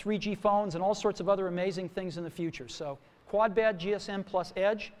make 3G phones and all sorts of other amazing things in the future. So quad-band GSM plus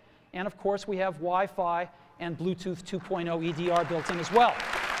Edge, and of course we have Wi-Fi and Bluetooth 2.0 EDR built in as well.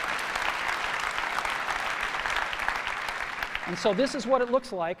 And so this is what it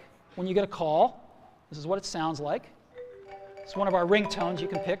looks like when you get a call. This is what it sounds like. It's one of our ringtones you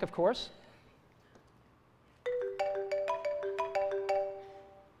can pick, of course.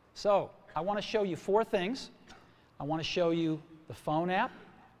 So I want to show you 4 things. I want to show you the phone app,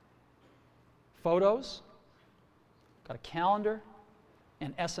 photos, got a calendar,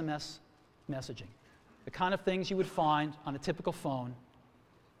 and SMS messaging. The kind of things you would find on a typical phone,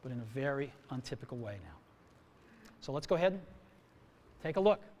 but in a very untypical way now. So let's go ahead and take a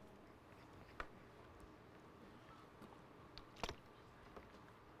look.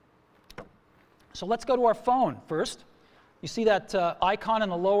 So let's go to our phone first. You see that icon in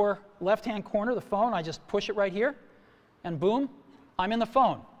the lower left-hand corner, the phone? I just push it right here, and boom, I'm in the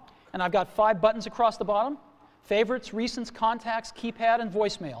phone. And I've got 5 buttons across the bottom. Favorites, recents, contacts, keypad, and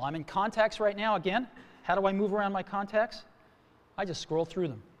voicemail. I'm in contacts right now again. How do I move around my contacts? I just scroll through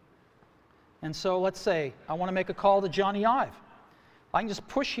them. And so let's say I want to make a call to Johnny Ive. I can just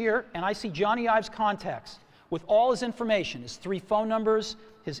push here, and I see Johnny Ive's contacts with all his information, his 3 phone numbers,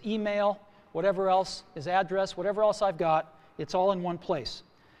 his email, whatever else, his address, whatever else I've got, it's all in one place.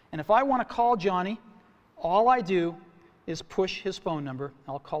 And if I want to call Johnny, all I do is push his phone number.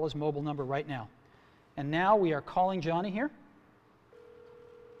 I'll call his mobile number right now. And now we are calling Johnny here.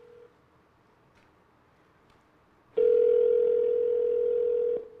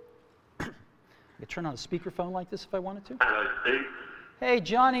 I could turn on a speakerphone like this if I wanted to. Hello, Steve. Hey,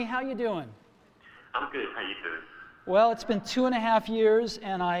 Johnny, how you doing? I'm good. How you doing? Well, it's been 2.5 years,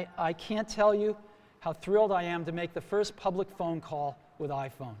 and I can't tell you how thrilled I am to make the first public phone call with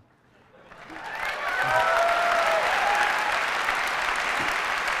iPhone.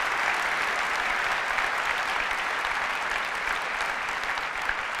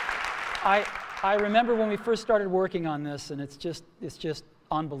 I remember when we first started working on this, and it's just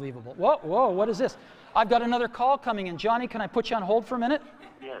unbelievable. Whoa, whoa, what is this? I've got another call coming in. Johnny, can I put you on hold for a minute?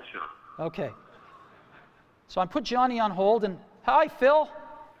 Yeah, sure. Okay. So I put Johnny on hold, and hi, Phil.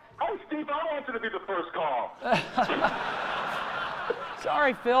 Hey, Steve, I wanted to be the first call.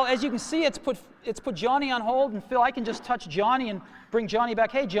 Sorry, Phil. As you can see, it's put Johnny on hold, and Phil, I can just touch Johnny and bring Johnny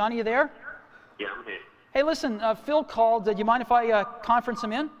back. Hey, Johnny, you there? Yeah, I'm here. Hey, listen, Phil called. Do you mind if I conference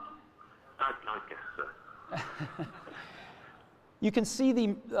him in? I guess so. You can see the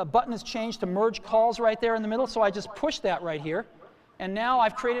button has changed to merge calls right there in the middle, so I just pushed that right here, and now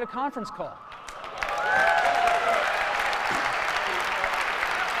I've created a conference call.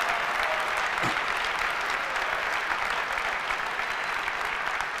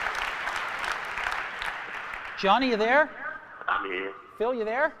 Johnny, you there? I'm here. Phil, you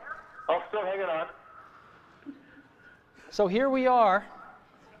there? Oh, still hanging on. So here we are.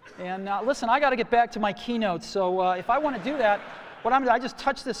 And listen, I got to get back to my keynote. So if I want to do that, what I'm going to do, I just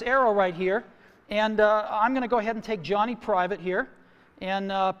touch this arrow right here. And I'm going to go ahead and take Johnny private here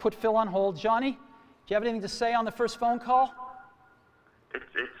and put Phil on hold. Johnny, do you have anything to say on the first phone call? It's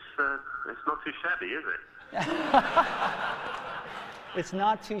not too shabby, is it? It's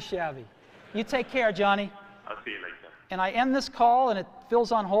not too shabby. You take care, Johnny. I'll see you later. And I end this call, and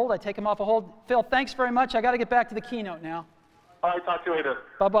Phil's on hold. I take him off a hold. Phil, thanks very much. I got to get back to the keynote now. All right, talk to you later.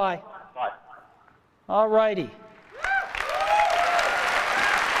 Bye-bye. Bye. All righty.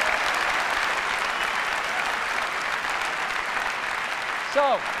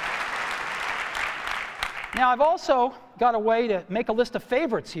 So, now I've also got a way to make a list of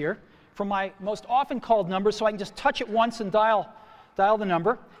favorites here for my most often called numbers, so I can just touch it once and dial the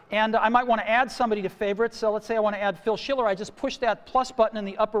number. And I might want to add somebody to favorites. So let's say I want to add Phil Schiller. I just push that plus button in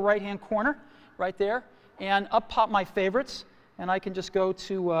the upper right-hand corner right there, and up pop my favorites. And I can just go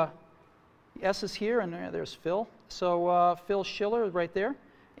to the S's here, and there's Phil. So Phil Schiller right there.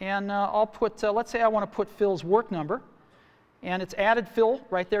 And I'll put, let's say I want to put Phil's work number. And it's added Phil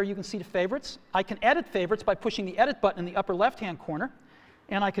right there. You can see the favorites. I can edit favorites by pushing the edit button in the upper left-hand corner.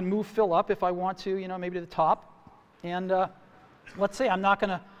 And I can move Phil up if I want to, maybe to the top. And let's say I'm not going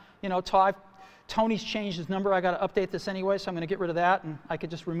to, Tony's changed his number. I got to update this anyway, so I'm going to get rid of that. And I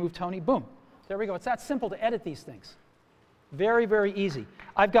could just remove Tony. Boom. There we go. It's that simple to edit these things. Very, very easy.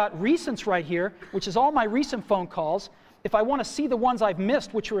 I've got recents right here, which is all my recent phone calls. If I want to see the ones I've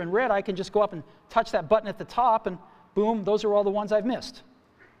missed, which are in red, I can just go up and touch that button at the top, and boom, those are all the ones I've missed.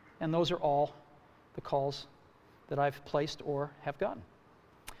 And those are all the calls that I've placed or have gotten.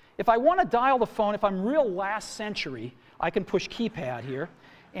 If I want to dial the phone, if I'm real last century, I can push keypad here,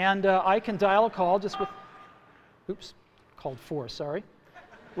 and I can dial a call just with, oops, called 4, sorry,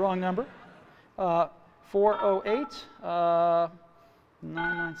 wrong number,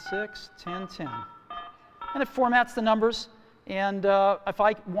 408-996-1010. And it formats the numbers, and if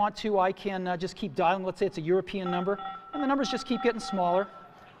I want to, I can just keep dialing. Let's say it's a European number, and the numbers just keep getting smaller.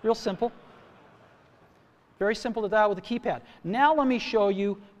 Real simple. Very simple to dial with a keypad. Now let me show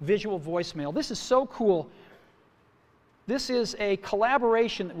you visual voicemail. This is so cool. This is a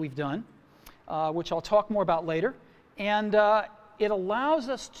collaboration that we've done, which I'll talk more about later. And it allows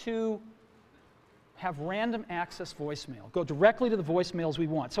us to have random access voicemail, go directly to the voicemails we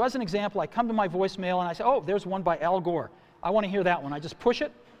want. So as an example, I come to my voicemail and I say, oh, there's one by Al Gore. I want to hear that one. I just push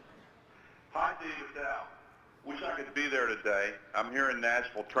it. Hi, Steve, it's Al. Wish I could be there today. I'm here in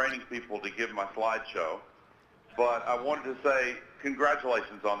Nashville training people to give my slideshow. But I wanted to say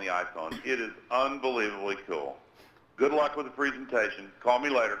congratulations on the iPhone. It is unbelievably cool. Good luck with the presentation. Call me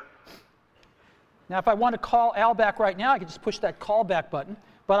later. Now, if I want to call Al back right now, I can just push that call back button.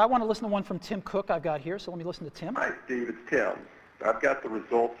 but I want to listen to one from Tim Cook I've got here, so let me listen to Tim. Hi, Steve. It's Tim. I've got the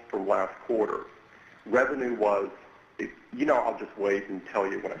results from last quarter. Revenue was, I'll just wait and tell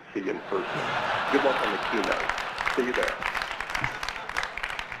you when I see you in person. Good luck on the keynote. See you there.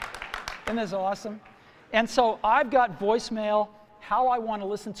 Isn't this awesome? And so I've got voicemail, how I want to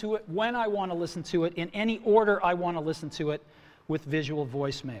listen to it, when I want to listen to it, in any order I want to listen to it with visual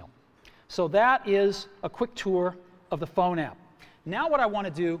voicemail. So that is a quick tour of the phone app. Now what I want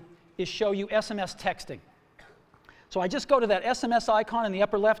to do is show you SMS texting. So I just go to that SMS icon in the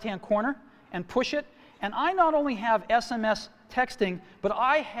upper left-hand corner and push it, and I not only have SMS texting, but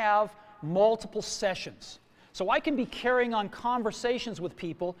I have multiple sessions. So I can be carrying on conversations with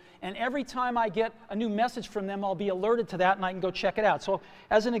people, and every time I get a new message from them, I'll be alerted to that, and I can go check it out. So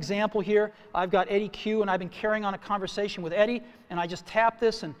as an example here, I've got Eddie Q, and I've been carrying on a conversation with Eddie, and I just tap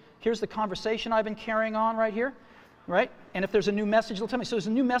this, and here's the conversation I've been carrying on right here, right? And if there's a new message, it'll tell me. So there's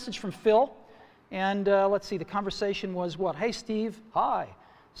a new message from Phil, and let's see, the conversation was what? Hey, Steve, hi.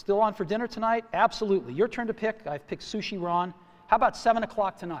 Still on for dinner tonight? Absolutely. Your turn to pick. I've picked Sushi Ron. How about 7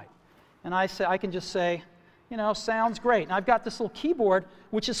 o'clock tonight? And I can just say, sounds great. And I've got this little keyboard,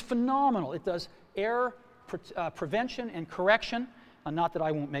 which is phenomenal. It does error prevention and correction. Not that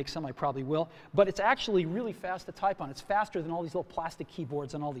I won't make some, I probably will. But it's actually really fast to type on. It's faster than all these little plastic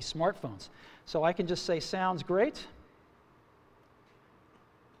keyboards on all these smartphones. So I can just say, sounds great.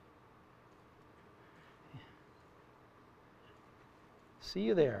 See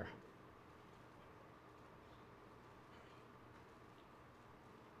you there.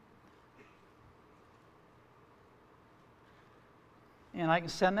 And I can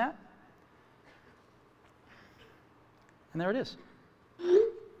send that. And there it is.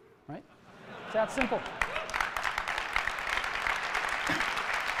 Right? It's that simple.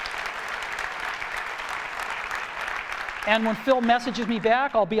 And when Phil messages me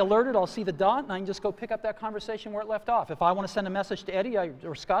back, I'll be alerted, I'll see the dot, and I can just go pick up that conversation where it left off. If I want to send a message to Eddie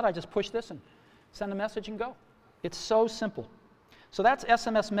or Scott, I just push this and send a message and go. It's so simple. So that's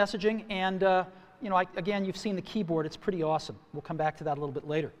SMS messaging, and again, you've seen the keyboard. It's pretty awesome. We'll come back to that a little bit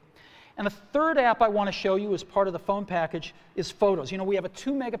later. And the third app I want to show you as part of the phone package is Photos. We have a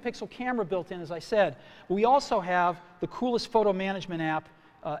 2-megapixel camera built in, as I said. We also have the coolest photo management app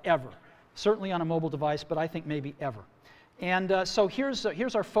ever, certainly on a mobile device, but I think maybe ever. And so here's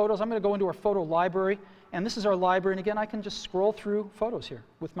our photos. I'm going to go into our photo library, and this is our library. And again, I can just scroll through photos here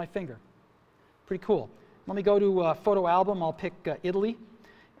with my finger. Pretty cool. Let me go to photo album. I'll pick Italy.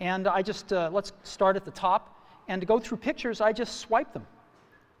 And I just, let's start at the top. And to go through pictures, I just swipe them.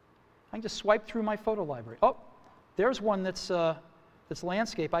 I can just swipe through my photo library. Oh, there's one that's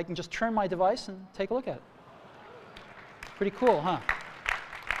landscape. I can just turn my device and take a look at it. Pretty cool, huh?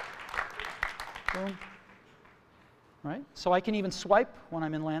 Boom. Right? So I can even swipe when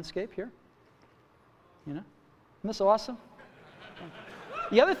I'm in landscape here. Isn't this awesome?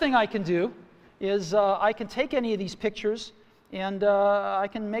 The other thing I can do is I can take any of these pictures and I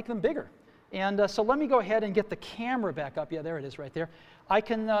can make them bigger. And so let me go ahead and get the camera back up. Yeah, there it is right there. I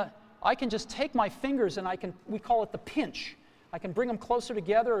can just take my fingers and we call it the pinch. I can bring them closer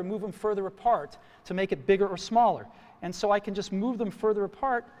together or move them further apart to make it bigger or smaller. And so I can just move them further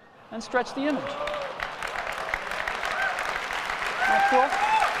apart and stretch the image. Isn't that cool?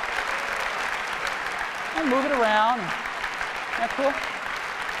 And move it around. Isn't that cool?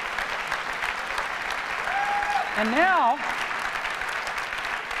 And now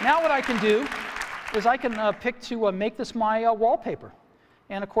what I can do is I can pick to make this my wallpaper.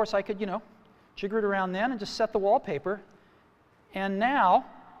 And of course I could, jigger it around then and just set the wallpaper. And now,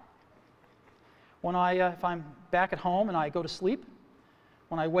 when if I'm back at home and I go to sleep,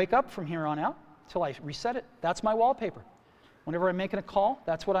 when I wake up from here on out, till I reset it, that's my wallpaper. Whenever I'm making a call,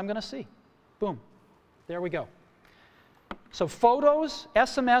 that's what I'm going to see. Boom. There we go. So photos,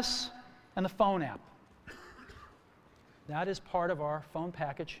 SMS, and the phone app. That is part of our phone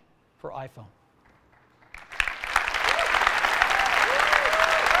package for iPhone.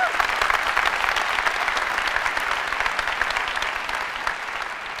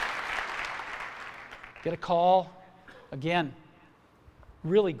 Get a call. Again,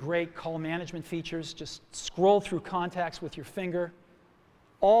 really great call management features. Just scroll through contacts with your finger.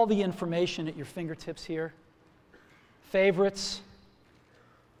 All the information at your fingertips here. Favorites,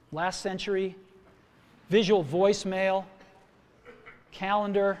 last century, visual voicemail,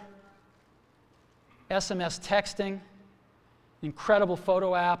 calendar, SMS texting, incredible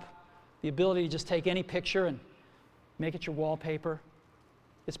photo app, the ability to just take any picture and make it your wallpaper.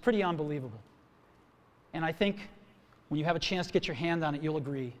 It's pretty unbelievable. And I think when you have a chance to get your hand on it, you'll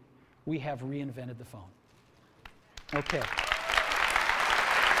agree we have reinvented the phone. Okay.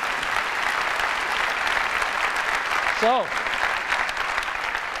 So,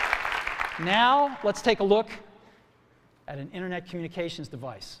 now let's take a look at an internet communications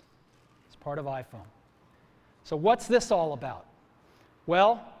device. It's part of iPhone. So what's this all about?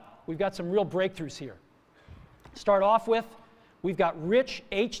 Well, we've got some real breakthroughs here. Start off with, we've got rich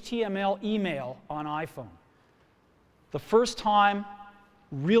HTML email on iPhone. The first time,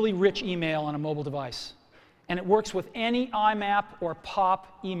 really rich email on a mobile device. And it works with any IMAP or POP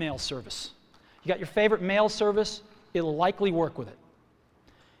email service. You got your favorite mail service, it'll likely work with it.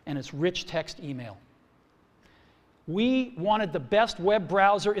 And it's rich text email. We wanted the best web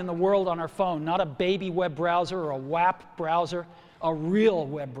browser in the world on our phone, not a baby web browser or a WAP browser, a real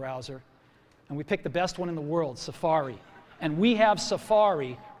web browser. And we picked the best one in the world, Safari. And we have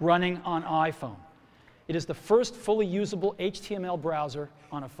Safari running on iPhone. It is the first fully usable HTML browser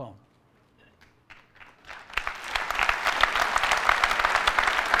on a phone.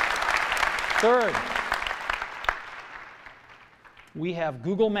 Third, we have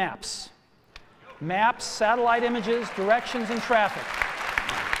Google Maps. Maps, satellite images, directions, and traffic.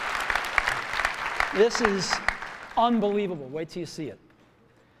 This is unbelievable. Wait till you see it.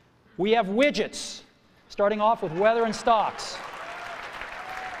 We have widgets, starting off with weather and stocks.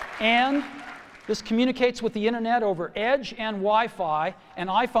 And this communicates with the internet over Edge and Wi-Fi, and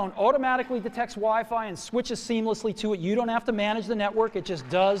iPhone automatically detects Wi-Fi and switches seamlessly to it. You don't have to manage the network, it just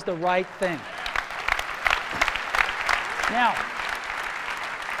does the right thing. Now,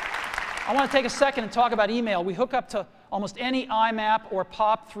 I want to take a second and talk about email. We hook up to almost any IMAP or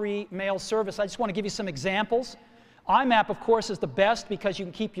POP3 mail service. I just want to give you some examples. IMAP, of course, is the best because you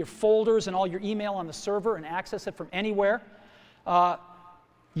can keep your folders and all your email on the server and access it from anywhere.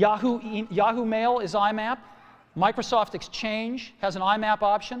 Yahoo Mail is IMAP. Microsoft Exchange has an IMAP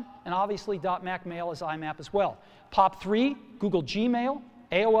option, and obviously .Mac Mail is IMAP as well. POP3, Google Gmail,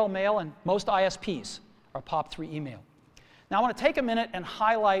 AOL Mail, and most ISPs are POP3 email. Now I want to take a minute and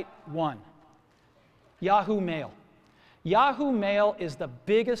highlight one, Yahoo Mail. Yahoo Mail is the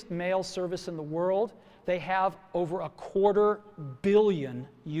biggest mail service in the world. They have over 250 million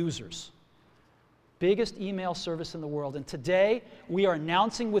users. Biggest email service in the world. And today, we are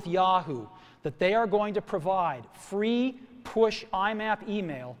announcing with Yahoo that they are going to provide free push IMAP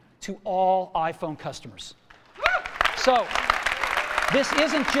email to all iPhone customers. So, this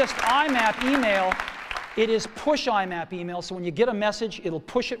isn't just IMAP email, it is push IMAP email. So when you get a message, it'll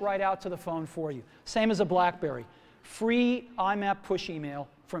push it right out to the phone for you. Same as a BlackBerry. Free IMAP push email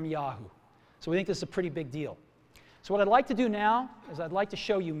from Yahoo. So we think this is a pretty big deal. So what I'd like to do now is I'd like to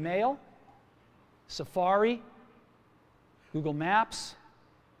show you Mail, Safari, Google Maps,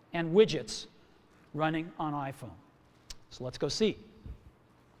 and widgets running on iPhone. So let's go see.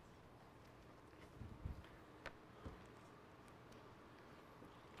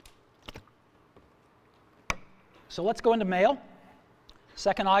 So let's go into Mail.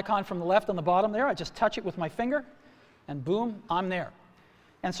 Second icon from the left on the bottom there. I just touch it with my finger, and boom, I'm there.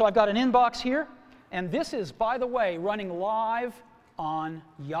 And so I've got an inbox here, and this is, by the way, running live on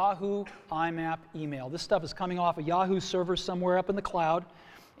Yahoo IMAP email. This stuff is coming off a Yahoo server somewhere up in the cloud.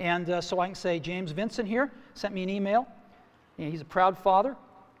 And so I can say, James Vincent here sent me an email. And he's a proud father.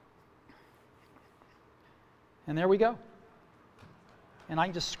 And there we go. And I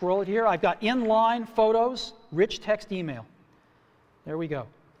can just scroll it here. I've got inline photos, rich text email. There we go.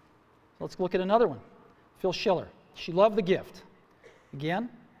 Let's look at another one. Phil Schiller. She loved the gift. Again,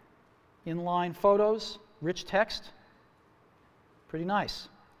 inline photos, rich text. Pretty nice.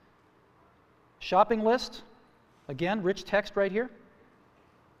 Shopping list. Again, rich text right here.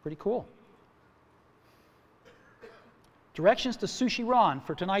 Pretty cool. Directions to Sushi Ron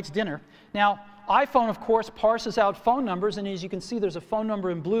for tonight's dinner. Now, iPhone, of course, parses out phone numbers, and as you can see, there's a phone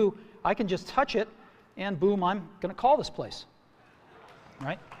number in blue. I can just touch it, and boom, I'm going to call this place.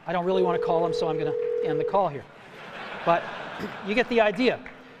 Right? I don't really want to call them, so I'm going to end the call here. But you get the idea.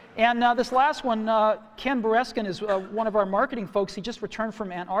 And this last one, Ken Bereskin is one of our marketing folks. He just returned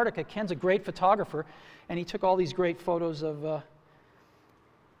from Antarctica. Ken's a great photographer, and he took all these great photos of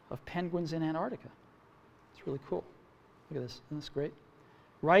penguins in Antarctica. It's really cool. Look at this. Isn't this great?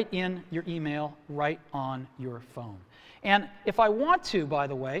 Right in your email, right on your phone. And if I want to, by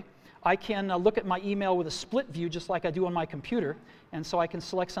the way, I can look at my email with a split view just like I do on my computer. And so I can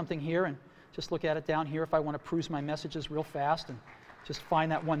select something here and just look at it down here if I want to peruse my messages real fast and just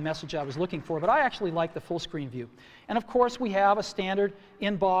find that one message I was looking for. But I actually like the full screen view. And of course, we have a standard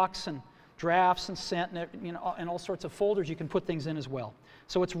inbox and drafts and sent and, and all sorts of folders you can put things in as well.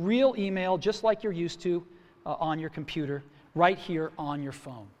 So it's real email just like you're used to on your computer, right here on your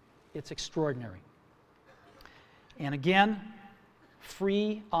phone. It's extraordinary. And again,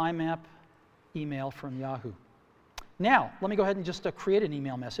 free IMAP email from Yahoo. Now, let me go ahead and just create an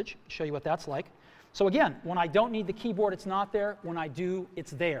email message, show you what that's like. So again, when I don't need the keyboard, it's not there. When I do,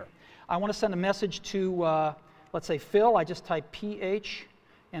 it's there. I want to send a message to, let's say, Phil. I just type PH,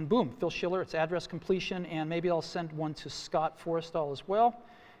 and boom, Phil Schiller, it's address completion, and maybe I'll send one to Scott Forrestal as well.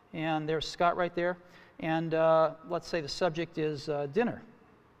 And there's Scott right there. And let's say the subject is dinner.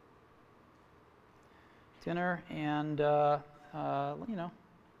 Dinner, and, you know,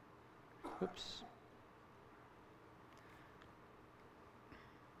 oops.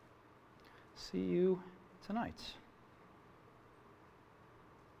 See you tonight.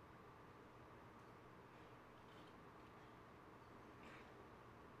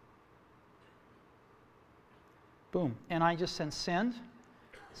 Boom. And I just send,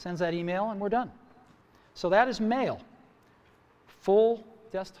 sends that email, and we're done. So that is mail. Full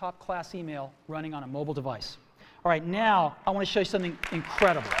desktop class email running on a mobile device. All right, now I want to show you something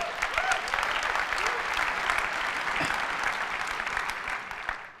incredible.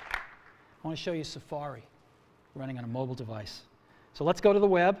 I want to show you Safari running on a mobile device. So let's go to the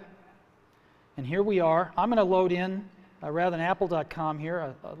web. And here we are. I'm going to load in, rather than apple.com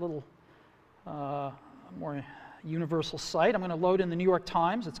here, a little more universal site. I'm going to load in the New York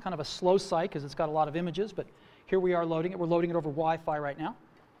Times. It's kind of a slow site because it's got a lot of images, but here we are loading it. We're loading it over Wi-Fi right now.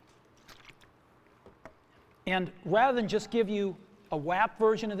 And rather than just give you a WAP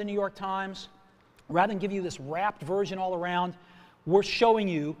version of the New York Times, rather than give you this wrapped version all around, we're showing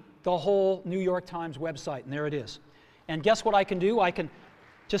you the whole New York Times website, and there it is. And guess what I can do? I can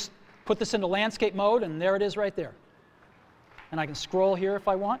just put this into landscape mode, and there it is right there. And I can scroll here if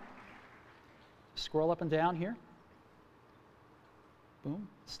I want. Scroll up and down here. Boom,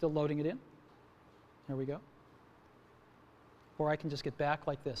 still loading it in. There we go. Or I can just get back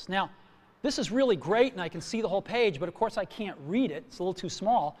like this. Now, this is really great, and I can see the whole page, but of course I can't read it. It's a little too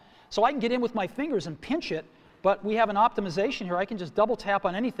small. So I can get in with my fingers and pinch it, but we have an optimization here. I can just double tap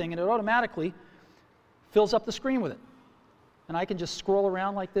on anything, and it automatically fills up the screen with it. And I can just scroll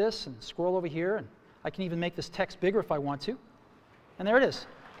around like this and scroll over here, and I can even make this text bigger if I want to. And there it is.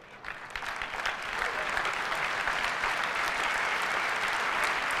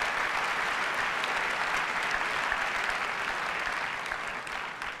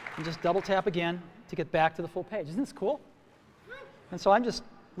 And just double tap again to get back to the full page. Isn't this cool? And so I'm just,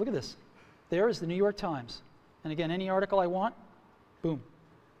 look at this. There is the New York Times. And again, any article I want, boom.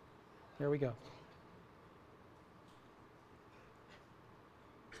 There we go.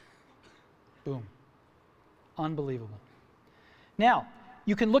 Boom. Unbelievable. Now,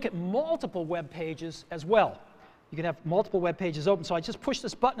 you can look at multiple web pages as well. You can have multiple web pages open. So I just push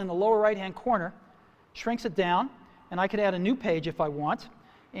this button in the lower right-hand corner, shrinks it down, and I can add a new page if I want.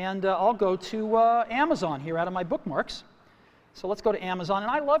 And I'll go to Amazon here out of my bookmarks. So let's go to Amazon.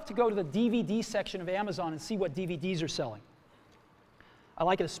 And I love to go to the DVD section of Amazon and see what DVDs are selling. I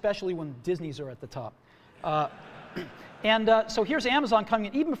like it especially when Disney's are at the top. So here's Amazon coming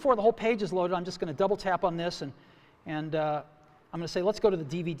in. Even before the whole page is loaded, I'm just going to double tap on this. And I'm going to say, let's go to the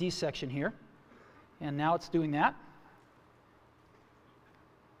DVD section here. And now it's doing that.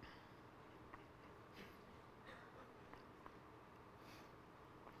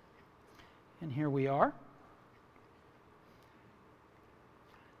 And here we are.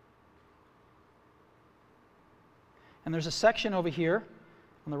 And there's a section over here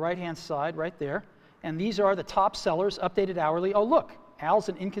on the right-hand side, right there. And these are the top sellers, updated hourly. Oh, look, Al's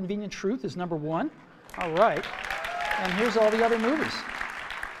An Inconvenient Truth is #1. All right. And here's all the other movies.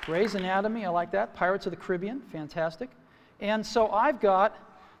 Grey's Anatomy, I like that. Pirates of the Caribbean, fantastic. And so I've got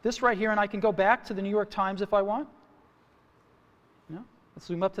this right here, and I can go back to the New York Times if I want. You know, let's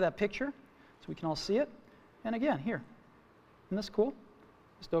zoom up to that picture so we can all see it. And again, here. Isn't this cool?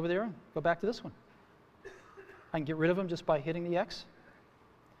 Just over there and go back to this one. I can get rid of them just by hitting the X.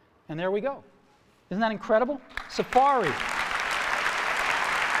 And there we go. Isn't that incredible? Safari.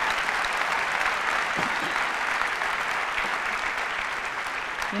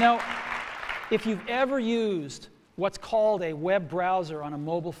 You know, if you've ever used what's called a web browser on a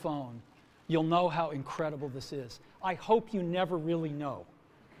mobile phone, you'll know how incredible this is. I hope you never really know,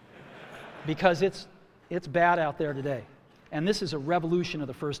 because it's bad out there today. And this is a revolution of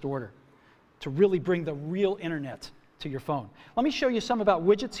the first order to really bring the real internet to your phone. Let me show you some about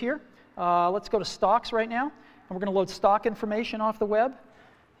widgets here. Let's go to stocks right now. And we're going to load stock information off the web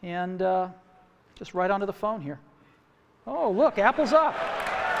and just right onto the phone here. Oh, look, Apple's up.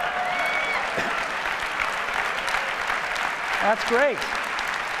 That's great.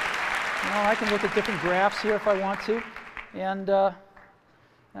 You know, I can look at different graphs here if I want to. And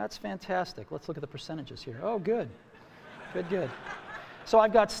that's fantastic. Let's look at the percentages here. Oh, good. Good, good. So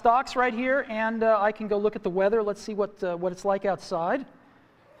I've got stocks right here, and I can go look at the weather. Let's see what it's like outside.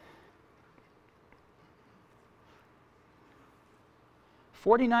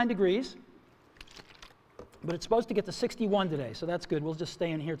 "49 degrees, but it's supposed to get to 61 today, so that's good. We'll just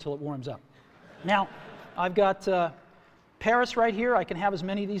stay in here till it warms up. Now, I've got Paris right here. I can have as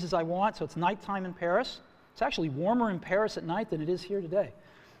many of these as I want, so it's nighttime in Paris. It's actually warmer in Paris at night than it is here today.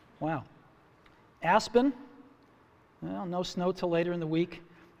 Wow. Aspen, well, no snow till later in the week.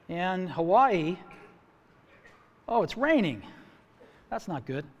 And Hawaii, oh, it's raining. That's not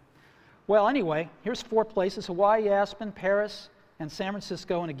good. Well, anyway, here's 4 places: Hawaii, Aspen, Paris, and San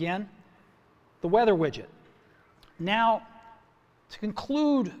Francisco. And again, the weather widget. Now, to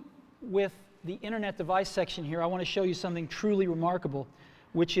conclude with the Internet device section here, I want to show you something truly remarkable,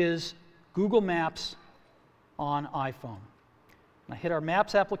 which is Google Maps on iPhone. I hit our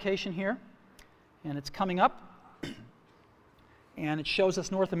Maps application here, and it's coming up, and it shows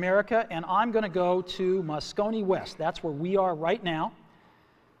us North America, and I'm going to go to Moscone West. That's where we are right now.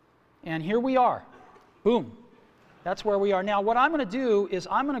 And here we are. Boom. That's where we are. Now, what I'm going to do is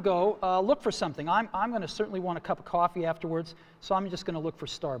I'm going to go look for something. I'm going to certainly want a cup of coffee afterwards, so I'm just going to look for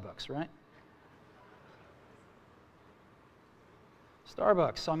Starbucks, right?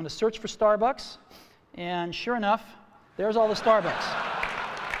 Starbucks. So I'm going to search for Starbucks, and sure enough, there's all the Starbucks.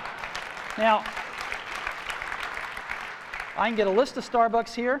 Now, I can get a list of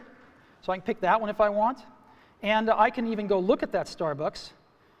Starbucks here, so I can pick that one if I want, and I can even go look at that Starbucks,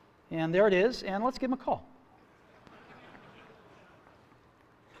 and there it is, and let's give them a call.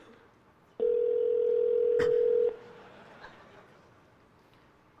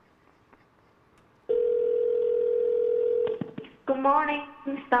 Good morning,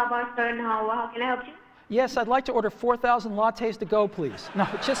 Starbucks in Hawaii. How can I help you? Yes, I'd like to order 4,000 lattes to go, please. No,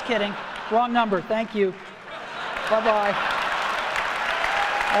 just kidding. Wrong number. Thank you. Bye-bye.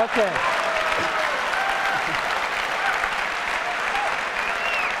 Okay.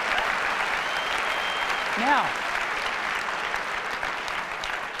 Now,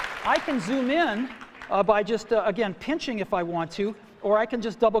 I can zoom in by just, again, pinching if I want to, or I can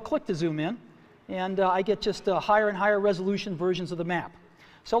just double-click to zoom in, and I get just higher and higher resolution versions of the map.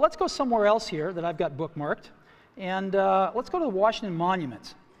 So let's go somewhere else here that I've got bookmarked, and let's go to the Washington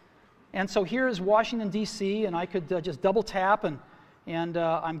Monument. And so here is Washington, D.C., and I could just double tap, and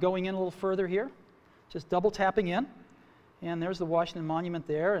I'm going in a little further here, just double tapping in, and there's the Washington Monument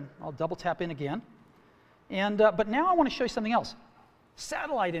there, and I'll double tap in again. And but now I want to show you something else,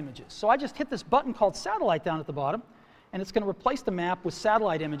 satellite images. So I just hit this button called Satellite down at the bottom, and it's going to replace the map with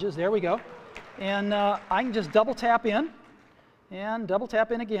satellite images. There we go. And I can just double tap in, and double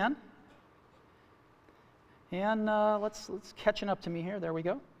tap in again. And let's catching up to me here. There we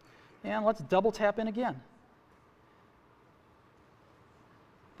go. And let's double tap in again.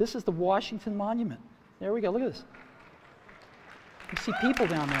 This is the Washington Monument. There we go. Look at this. You see people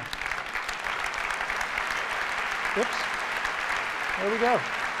down there. Whoops. There we go.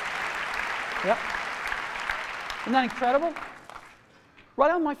 Yep. Isn't that incredible?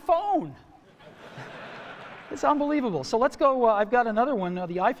 Right on my phone. It's unbelievable. So let's go. I've got another one,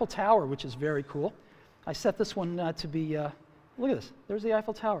 the Eiffel Tower, which is very cool. I set this one to be, look at this. There's the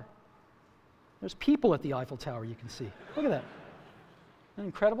Eiffel Tower. There's people at the Eiffel Tower, you can see. Look at that. Isn't that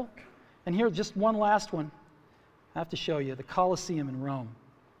incredible? And here, just one last one I have to show you, the Colosseum in Rome.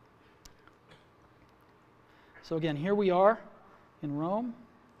 So again, here we are in Rome.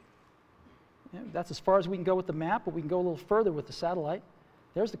 Yeah, that's as far as we can go with the map, but we can go a little further with the satellite.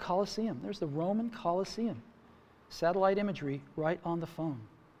 There's the Colosseum. There's the Roman Colosseum. Satellite imagery right on the phone.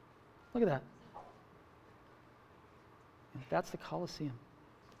 Look at that. That's the Colosseum.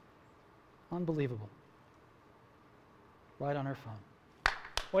 Unbelievable. Right on our phone.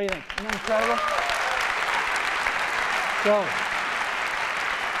 What do you think? Isn't that incredible?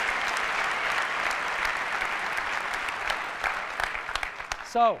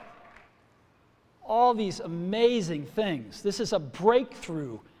 So, all these amazing things. This is a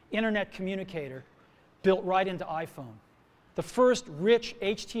breakthrough internet communicator built right into iPhone. The first rich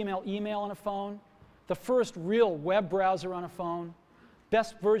HTML email on a phone, the first real web browser on a phone,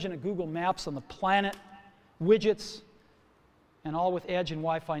 best version of Google Maps on the planet, widgets, and all with Edge and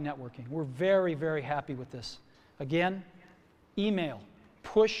Wi-Fi networking. We're very, very happy with this. Again, email,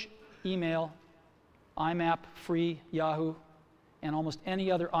 push email, IMAP, free, Yahoo, and almost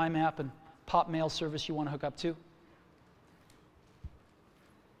any other IMAP and pop mail service you want to hook up to.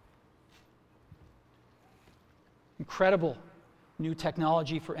 Incredible new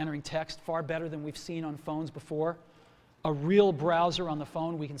technology for entering text, far better than we've seen on phones before. A real browser on the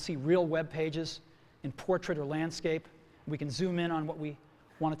phone. We can see real web pages in portrait or landscape. We can zoom in on what we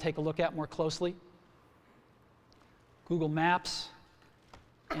want to take a look at more closely. Google Maps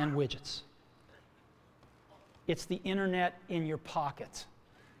and widgets. It's the internet in your pocket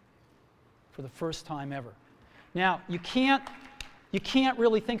for the first time ever. Now, you can't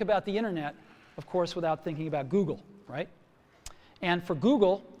really think about the internet, of course, without thinking about Google, right? And for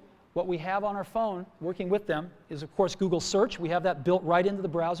Google, what we have on our phone, working with them, is, of course, Google Search. We have that built right into the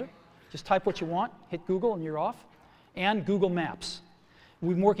browser. Just type what you want, hit Google, and you're off. And Google Maps.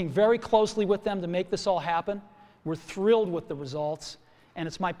 We've been working very closely with them to make this all happen. We're thrilled with the results. And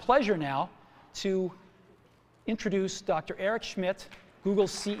it's my pleasure now to introduce Dr. Eric Schmidt,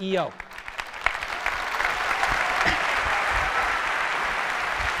 Google's CEO.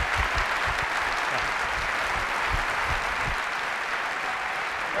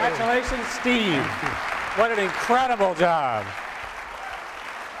 Congratulations, Steve. What an incredible job.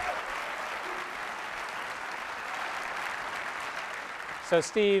 So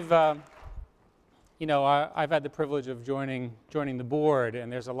Steve, you know, I've had the privilege of joining the board,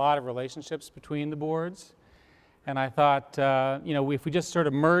 and there's a lot of relationships between the boards. And I thought, you know, if we just sort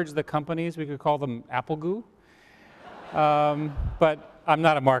of merge the companies, we could call them Apple Goo. But I'm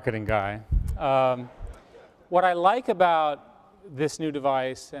not a marketing guy. What I like about this new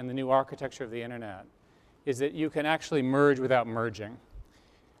device and the new architecture of the internet is that you can actually merge without merging.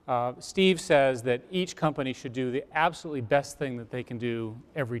 Steve says that each company should do the absolutely best thing that they can do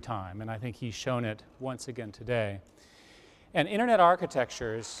every time, and I think he's shown it once again today. And internet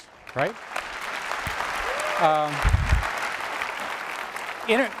architectures, right?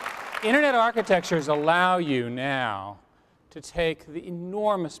 Internet architectures allow you now to take the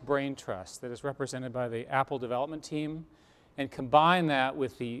enormous brain trust that is represented by the Apple development team and combine that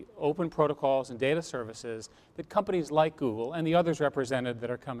with the open protocols and data services that companies like Google and the others represented that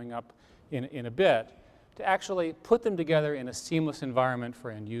are coming up in a bit, to actually put them together in a seamless environment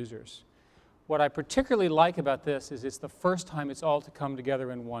for end users. What I particularly like about this is it's the first time it's all to come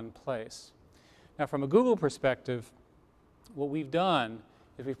together in one place. Now, from a Google perspective, what we've done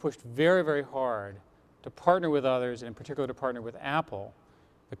is we've pushed very, very hard to partner with others, and in particular to partner with Apple.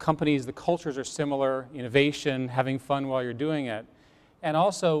 The companies, the cultures are similar, innovation, having fun while you're doing it, and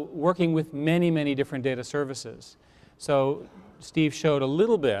also working with many, many different data services. So Steve showed a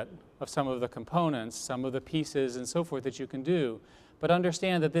little bit of some of the components, some of the pieces and so forth that you can do, but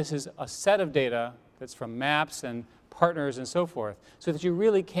understand that this is a set of data that's from maps and partners and so forth, so that you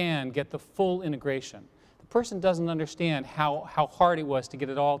really can get the full integration. The person doesn't understand how hard it was to get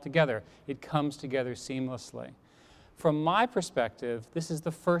it all together. It comes together seamlessly. From my perspective, this is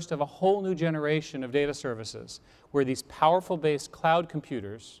the first of a whole new generation of data services where these powerful-based cloud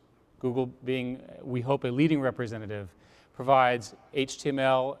computers, Google being, we hope, a leading representative, provides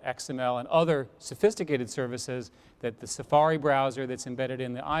HTML, XML, and other sophisticated services that the Safari browser that's embedded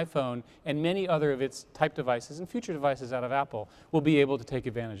in the iPhone and many other of its type devices and future devices out of Apple will be able to take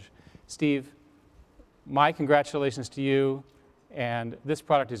advantage. Steve, my congratulations to you, and this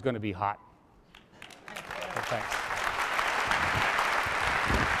product is going to be hot. So thanks.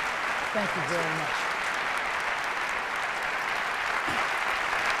 Thank you very much.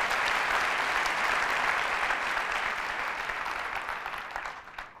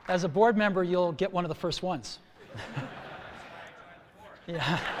 As a board member, you'll get one of the first ones.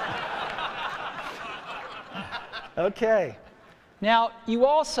 Yeah. Okay. Now, you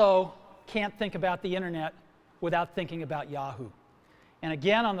also can't think about the internet without thinking about Yahoo. And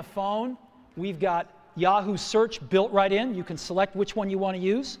again, on the phone, we've got Yahoo Search built right in. You can select which one you want to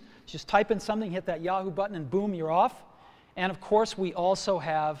use. Just type in something, hit that Yahoo button, and boom, you're off. And of course, we also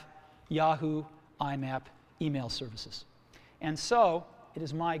have Yahoo IMAP email services. And so, it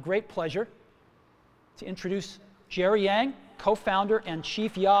is my great pleasure to introduce Jerry Yang, co-founder and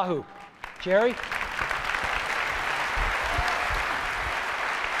chief Yahoo. Jerry.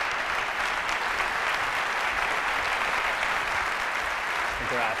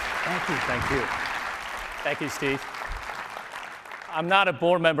 Congrats. Thank you. Thank you. Thank you, Steve. I'm not a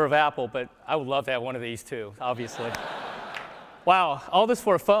board member of Apple, but I would love to have one of these too, obviously. Wow, all this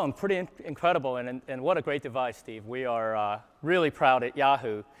for a phone, pretty incredible, and what a great device, Steve. We are really proud at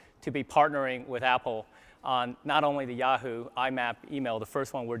Yahoo to be partnering with Apple on not only the Yahoo IMAP email, the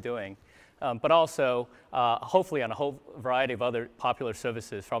first one we're doing, but also hopefully on a whole variety of other popular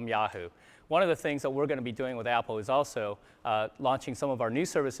services from Yahoo. One of the things that we're going to be doing with Apple is also launching some of our new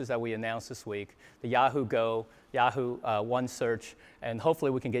services that we announced this week, the Yahoo Go, Yahoo One Search, and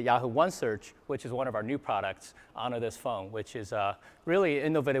hopefully we can get Yahoo One Search, which is one of our new products, onto this phone, which is really an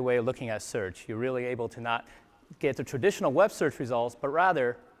innovative way of looking at search. You're really able to not get the traditional web search results, but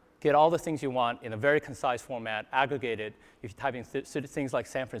rather get all the things you want in a very concise format, aggregated. If you type in things like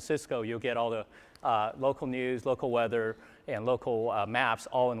San Francisco, you'll get all the local news, local weather, and local maps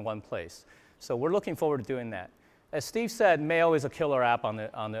all in one place. So we're looking forward to doing that. As Steve said, Mail is a killer app on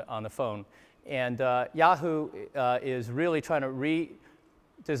the phone. And Yahoo is really trying to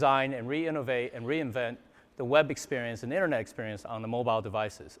redesign and re-innovate and reinvent the web experience and internet experience on the mobile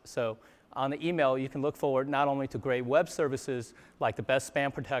devices. So on the email, you can look forward not only to great web services like the best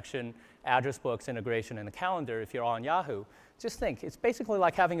spam protection, address books integration, and the calendar if you're on Yahoo. Just think, it's basically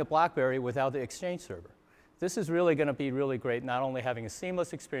like having a BlackBerry without the Exchange server. This is really going to be really great, not only having a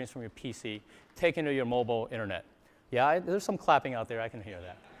seamless experience from your PC, taken to your mobile internet. Yeah, there's some clapping out there, I can hear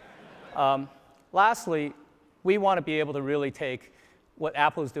that. Lastly, we want to be able to really take what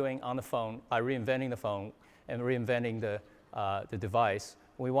Apple is doing on the phone by reinventing the phone and reinventing the device.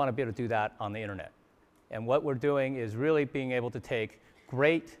 We want to be able to do that on the internet. And what we're doing is really being able to take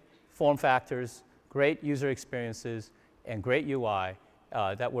great form factors, great user experiences, and great UI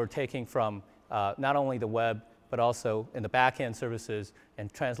that we're taking from not only the web, but also in the back-end services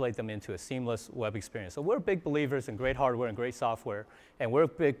and translate them into a seamless web experience. So we're big believers in great hardware and great software, and we're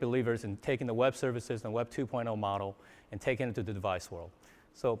big believers in taking the web services and the Web 2.0 model and taking it to the device world.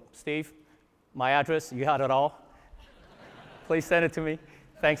 So Steve, my address, you got it all. Please send it to me.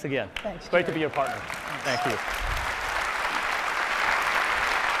 Thanks again. Thanks, great to be your partner. Thank you.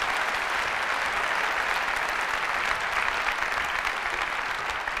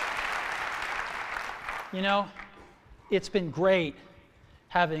 You know, it's been great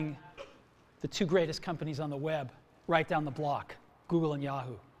having the two greatest companies on the web right down the block, Google and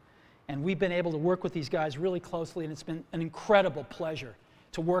Yahoo. And we've been able to work with these guys really closely, and it's been an incredible pleasure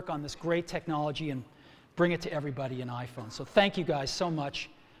to work on this great technology and bring it to everybody in iPhone. So thank you guys so much.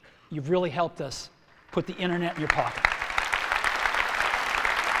 You've really helped us put the internet in your pocket.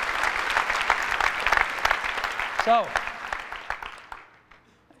 So,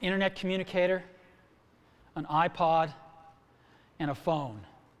 internet communicator, an iPod, and a phone.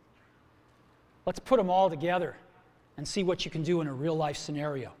 Let's put them all together and see what you can do in a real-life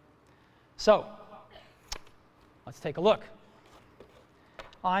scenario. So, let's take a look.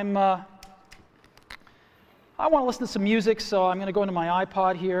 I want to listen to some music, so I'm going to go into my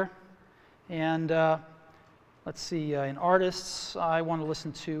iPod here. And let's see, in artists, I want to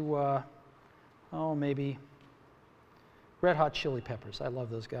listen to, maybe Red Hot Chili Peppers. I love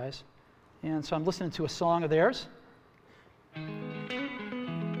those guys. And so I'm listening to a song of theirs.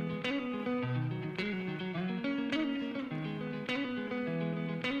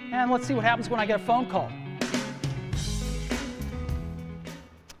 And let's see what happens when I get a phone call.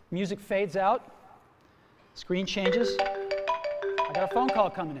 Music fades out. Screen changes. I got a phone call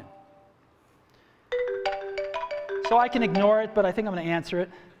coming in. So I can ignore it, but I think I'm going to answer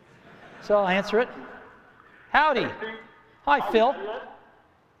it. So I'll answer it. Howdy. Hi, Phil.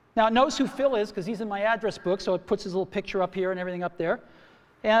 Now it knows who Phil is because he's in my address book, so it puts his little picture up here and everything up there.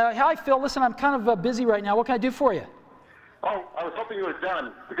 And hi, Phil. Listen, I'm kind of busy right now. What can I do for you? Oh, I was hoping you were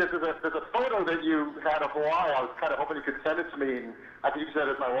done because there's a photo that you had of Hawaii. I was kind of hoping you could send it to me, and I could use that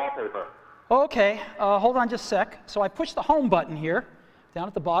as my wallpaper. Okay. Hold on just a sec. So I push the home button here down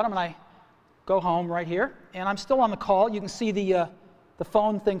at the bottom, and I go home right here. And I'm still on the call. You can see the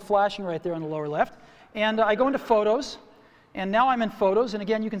phone thing flashing right there on the lower left. And I go into Photos. And now I'm in Photos, and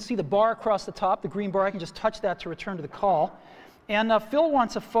again, you can see the bar across the top, the green bar. I can just touch that to return to the call. And Phil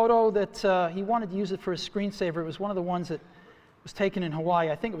wants a photo that he wanted to use it for his screensaver. It was one of the ones that was taken in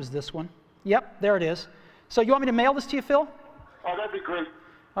Hawaii. I think it was this one. Yep, there it is. So you want me to mail this to you, Phil? Oh, that'd be great.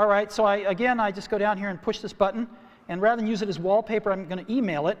 All right, so I just go down here and push this button. And rather than use it as wallpaper, I'm going to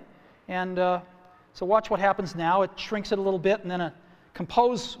email it. And so watch what happens now. It shrinks it a little bit, and then a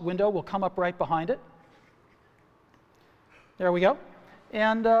Compose window will come up right behind it. There we go.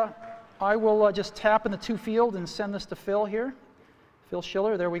 And I will just tap in the to field and send this to Phil here. Phil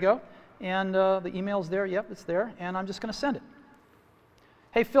Schiller, there we go. And the email's there. Yep, it's there. And I'm just going to send it.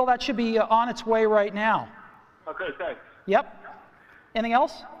 Hey, Phil, that should be on its way right now. Okay, thanks. Yep. Anything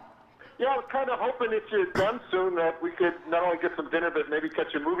else? Yeah, I was kind of hoping if you're done soon that we could not only get some dinner, but maybe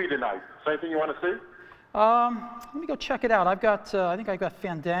catch a movie tonight. Is there anything you want to see? Let me go check it out. I've got, I think I've got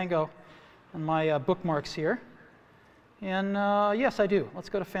Fandango on my bookmarks here. And yes, I do. Let's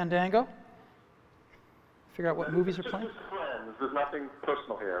go to Fandango. Figure out what movies are playing. Just friends. There's nothing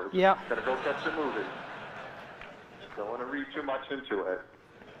personal here. Yeah. Gotta go catch a movie. Don't want to read too much into it.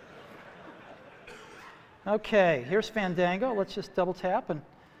 Okay, here's Fandango. Let's just double tap, and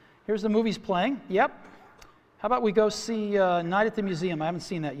here's the movies playing. Yep. How about we go see Night at the Museum? I haven't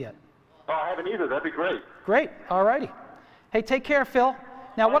seen that yet. Oh, I haven't either. That'd be great. Great. All righty. Hey, take care, Phil.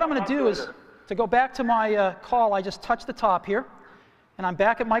 Now what I'm going to do is, to go back to my call, I just touch the top here, and I'm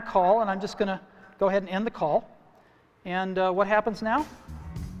back at my call, and I'm just going to go ahead and end the call. And what happens now?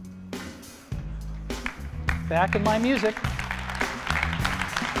 Back in my music.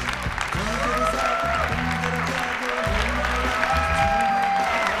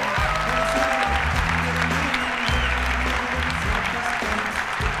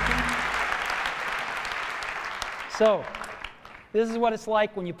 So, this is what it's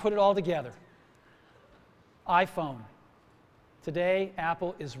like when you put it all together. iPhone. Today,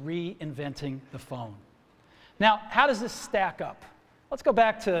 Apple is reinventing the phone. Now, how does this stack up? Let's go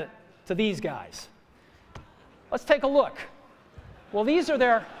back to these guys. Let's take a look. Well, these are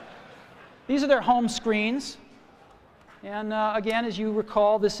their home screens. And again, as you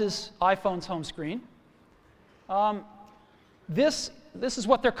recall, this is iPhone's home screen. This is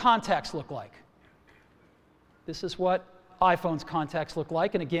what their contacts look like. This is what iPhone's contacts look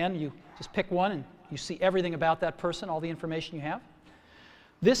like. And again, you just pick one and you see everything about that person, all the information you have.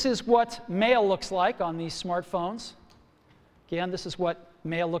 This is what mail looks like on these smartphones. Again, this is what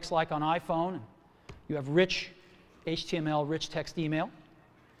mail looks like on iPhone. You have rich HTML, rich text email.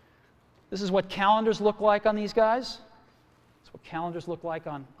 This is what calendars look like on these guys. This is what calendars look like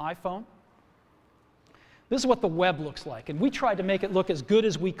on iPhone. This is what the web looks like. And we tried to make it look as good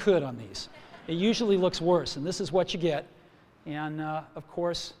as we could on these. It usually looks worse, and this is what you get. And of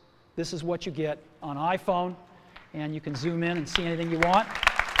course, this is what you get on iPhone. And you can zoom in and see anything you want.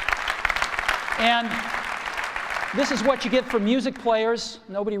 And this is what you get for music players.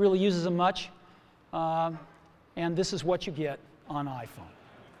 Nobody really uses them much. And this is what you get on iPhone.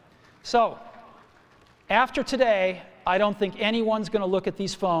 So, after today, I don't think anyone's going to look at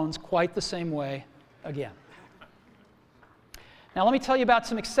these phones quite the same way again. Now let me tell you about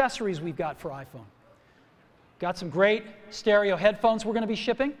some accessories we've got for iPhone. Got some great stereo headphones we're going to be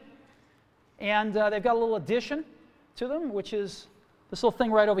shipping. And they've got a little addition to them, which is this little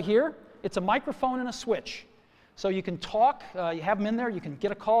thing right over here. It's a microphone and a switch. So you can talk, you have them in there, you can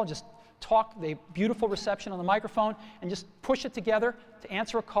get a call and just talk, the beautiful reception on the microphone, and just push it together to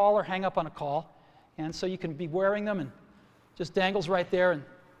answer a call or hang up on a call. And so you can be wearing them and just dangles right there and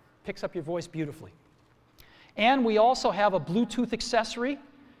picks up your voice beautifully. And we also have a Bluetooth accessory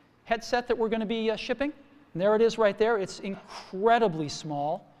headset that we're going to be shipping. And there it is right there. It's incredibly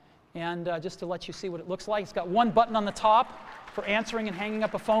small. And just to let you see what it looks like, it's got one button on the top for answering and hanging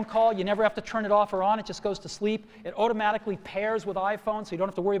up a phone call. You never have to turn it off or on. It just goes to sleep. It automatically pairs with iPhone, so you don't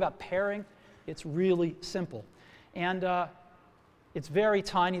have to worry about pairing. It's really simple. And it's very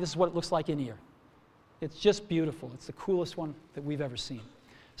tiny. This is what it looks like in ear. It's just beautiful. It's the coolest one that we've ever seen.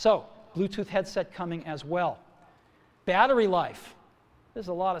 So, Bluetooth headset coming as well. Battery life. There's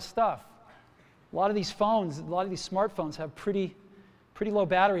a lot of stuff. A lot of these phones, a lot of these smartphones have pretty low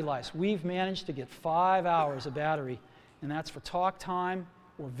battery lives. We've managed to get 5 hours of battery, and that's for talk time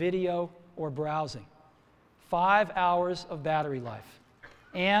or video or browsing. 5 hours of battery life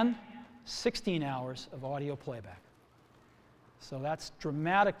and 16 hours of audio playback. So that's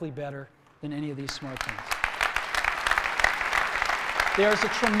dramatically better than any of these smartphones. There's a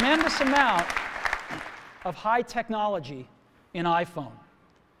tremendous amount of high technology in iPhone.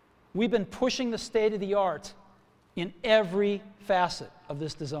 We've been pushing the state of the art in every facet of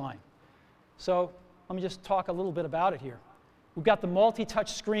this design. So let me just talk a little bit about it here. We've got the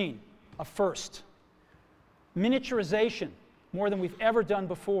multi-touch screen, a first. Miniaturization, more than we've ever done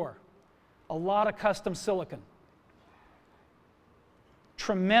before. A lot of custom silicon.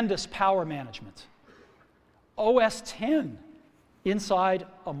 Tremendous power management. OS X inside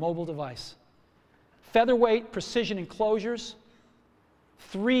a mobile device. Featherweight precision enclosures.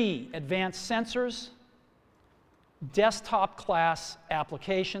 3 advanced sensors. Desktop class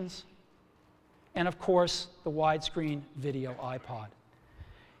applications. And of course, the widescreen video iPod.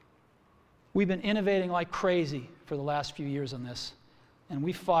 We've been innovating like crazy for the last few years on this, and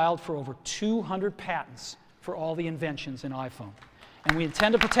we filed for over 200 patents for all the inventions in iPhone. And we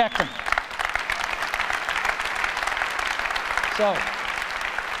intend to protect them. So,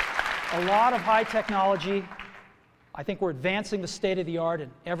 a lot of high technology. I think we're advancing the state of the art in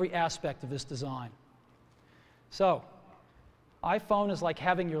every aspect of this design. So, iPhone is like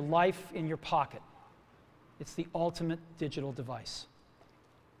having your life in your pocket. It's the ultimate digital device.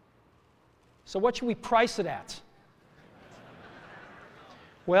 So what should we price it at?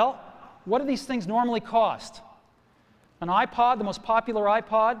 Well, what do these things normally cost? An iPod, the most popular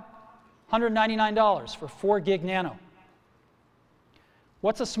iPod, $199 for 4 gig nano.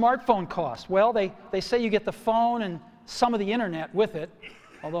 What's a smartphone cost? Well, they say you get the phone and some of the internet with it,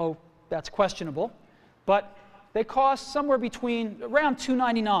 although that's questionable. But They cost somewhere between around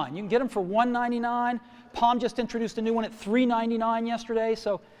 $299. You can get them for $199. Palm just introduced a new one at $399 yesterday,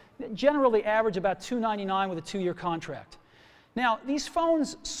 so generally average about $299 with a 2-year contract. Now, these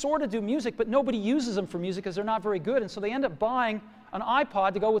phones sort of do music, but nobody uses them for music because they're not very good, and so they end up buying an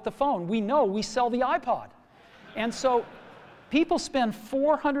iPod to go with the phone. We know we sell the iPod. And so people spend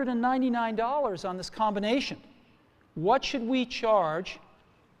 $499 on this combination. What should we charge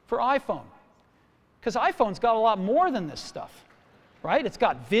for iPhone? Because iPhone's got a lot more than this stuff, right? It's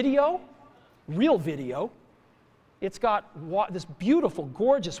got video, real video. It's got this beautiful,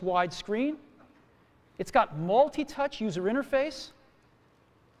 gorgeous wide screen. It's got multi-touch user interface.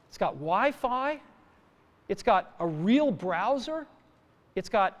 It's got Wi-Fi. It's got a real browser. It's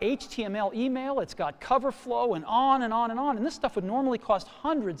got HTML email. It's got cover flow and on and on and on. And this stuff would normally cost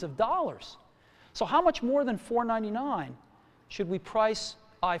hundreds of dollars. So how much more than $499 should we price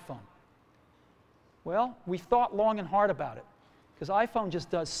iPhone? Well, we thought long and hard about it, because iPhone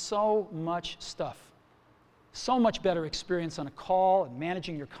just does so much stuff. So much better experience on a call and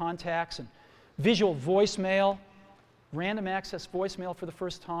managing your contacts and visual voicemail, random access voicemail for the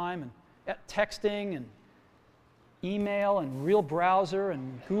first time, and texting and email and real browser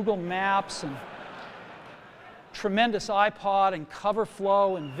and Google Maps and tremendous iPod and cover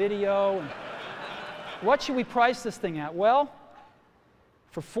flow and video. And what should we price this thing at? Well,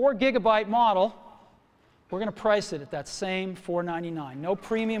 for 4 GB model, we're going to price it at that same $499. No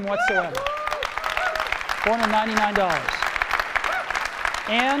premium whatsoever. $499.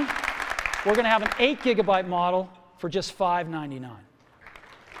 And we're going to have an 8 GB model for just $599.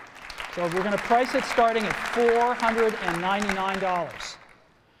 So we're going to price it starting at $499.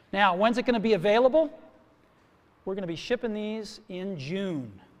 Now, when's it going to be available? We're going to be shipping these in June.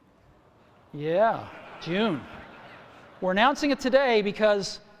 Yeah, June. We're announcing it today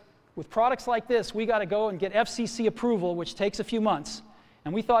because with products like this, we got to go and get FCC approval, which takes a few months.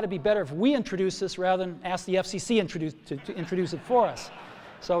 And we thought it'd be better if we introduce this rather than ask the FCC to introduce it for us.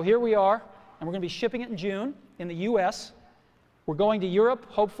 So here we are, and we're going to be shipping it in June in the US. We're going to Europe,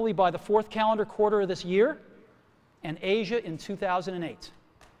 hopefully by the 4th calendar quarter of this year, and Asia in 2008.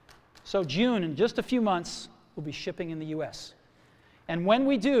 So June, in just a few months, we'll be shipping in the US. And when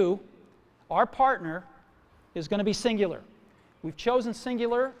we do, our partner is going to be Singular. We've chosen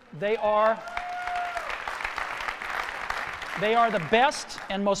Singular. They are the best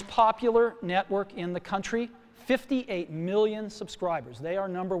and most popular network in the country. 58 million subscribers. They are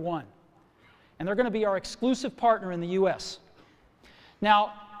 #1. And they're going to be our exclusive partner in the US.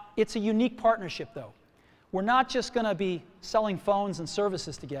 Now, it's a unique partnership, though. We're not just going to be selling phones and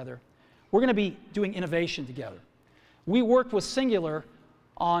services together. We're going to be doing innovation together. We worked with Singular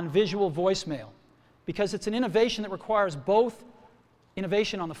on visual voicemail because it's an innovation that requires both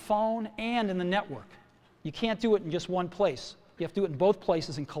innovation on the phone and in the network. You can't do it in just one place. You have to do it in both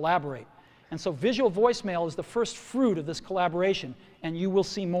places and collaborate. And so visual voicemail is the first fruit of this collaboration, and you will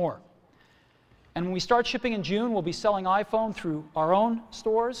see more. And when we start shipping in June, we'll be selling iPhone through our own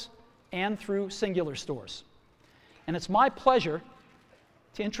stores and through Singular stores. And it's my pleasure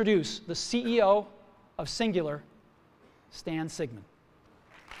to introduce the CEO of Singular, Stan Sigman.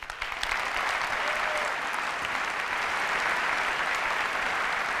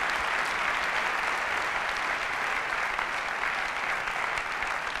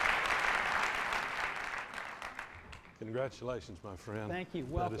 Congratulations, my friend. Thank you.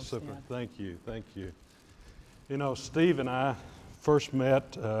 Welcome, that is super. Stan. Thank you. Thank you. You know, Steve and I first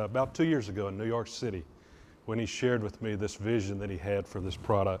met about 2 years ago in New York City when he shared with me this vision that he had for this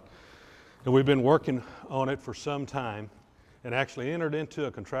product. And we've been working on it for some time and actually entered into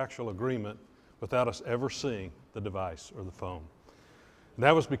a contractual agreement without us ever seeing the device or the phone. And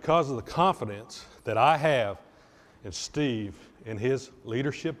that was because of the confidence that I have in Steve and his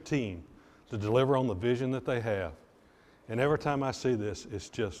leadership team to deliver on the vision that they have. And every time I see this, it's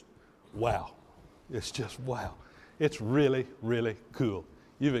just wow. It's just wow. It's really, really cool.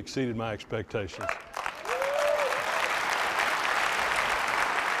 You've exceeded my expectations.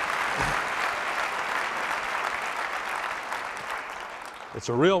 It's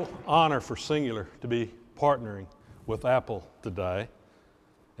a real honor for Singular to be partnering with Apple today.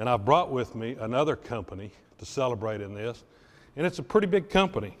 And I've brought with me another company to celebrate in this. And it's a pretty big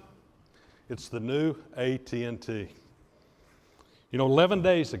company. It's the new AT&T. You know, 11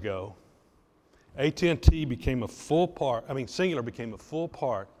 days ago, AT&T became a full part, Singular became a full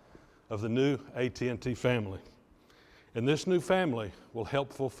part of the new AT&T family. And this new family will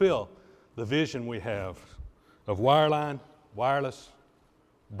help fulfill the vision we have of wireline, wireless,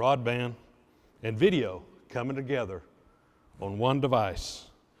 broadband, and video coming together on one device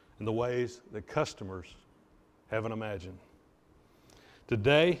in the ways that customers haven't imagined.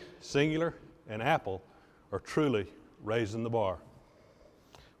 Today, Cingular and Apple are truly raising the bar.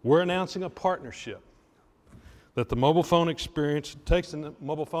 We're announcing a partnership that the mobile phone experience takes the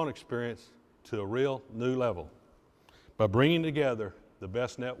mobile phone experience to a real new level by bringing together the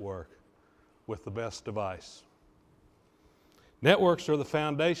best network with the best device. Networks are the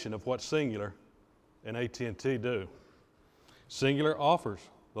foundation of what Cingular and AT&T do. Cingular offers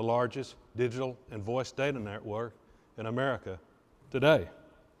the largest digital and voice data network in America today.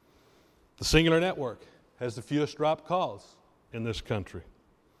 The Cingular network has the fewest dropped calls in this country.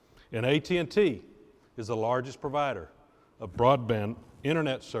 And AT&T is the largest provider of broadband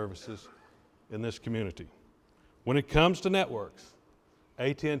internet services in this community. When it comes to networks,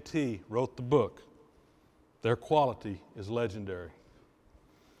 AT&T wrote the book. Their quality is legendary.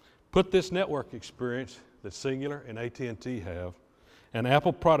 Put this network experience that Cingular and AT&T have and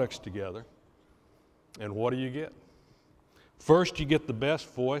Apple products together, and what do you get? First, you get the best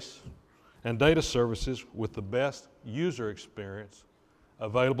voice and data services with the best user experience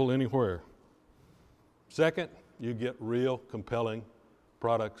available anywhere. Second, you get real compelling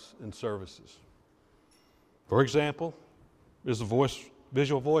products and services. For example, is the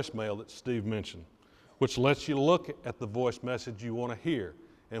visual voicemail that Steve mentioned, which lets you look at the voice message you want to hear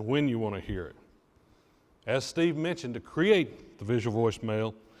and when you want to hear it. As Steve mentioned, to create the visual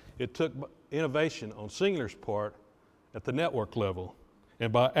voicemail, it took innovation on Cingular's part at the network level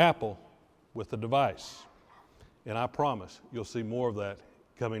and by Apple with the device. And I promise you'll see more of that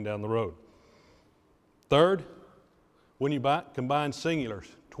coming down the road. Third, when you combine Cingular's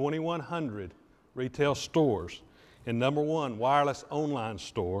 2,100 retail stores and #1 wireless online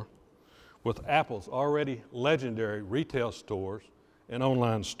store with Apple's already legendary retail stores and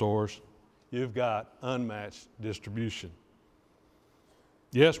online stores, you've got unmatched distribution.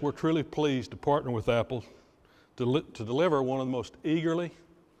 Yes, we're truly pleased to partner with Apple to deliver one of the most eagerly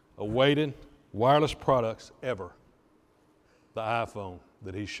awaited wireless products ever, the iPhone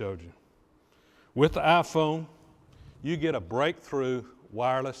that he showed you. With the iPhone, you get a breakthrough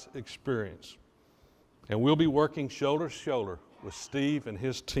wireless experience. And we'll be working shoulder to shoulder with Steve and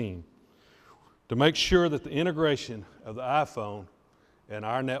his team to make sure that the integration of the iPhone and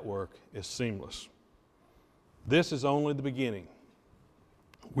our network is seamless. This is only the beginning.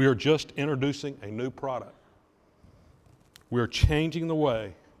 We are just introducing a new product. We are changing the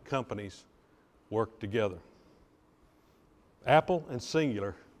way companies work together. Apple and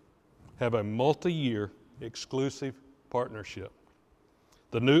Cingular have a multi-year exclusive partnership.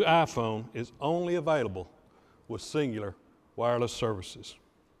 The new iPhone is only available with Cingular wireless services.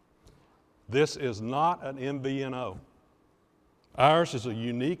 This is not an MVNO. Ours is a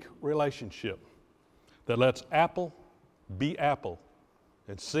unique relationship that lets Apple be Apple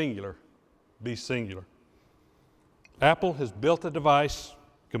and Cingular be Cingular. Apple has built a device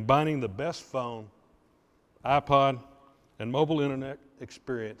combining the best phone, iPod, and mobile internet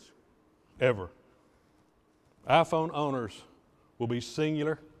experience ever. iPhone owners will be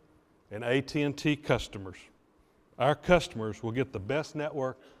Cingular and AT&T customers. Our customers will get the best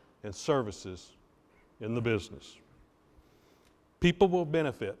network and services in the business. People will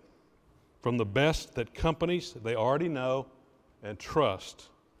benefit from the best that companies they already know and trust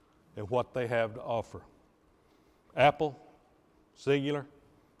in what they have to offer. Apple, Cingular,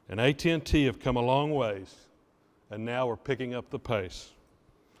 and AT&T have come a long ways, and now we're picking up the pace.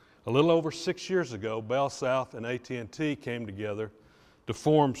 A little over 6 years ago, Bell South and AT&T came together to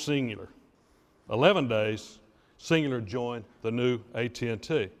form Cingular. 11 days, Cingular joined the new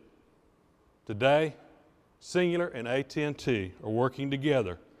AT&T. Today, Cingular and AT&T are working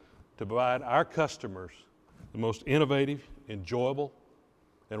together to provide our customers the most innovative, enjoyable,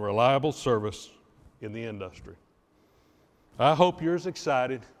 and reliable service in the industry. I hope you're as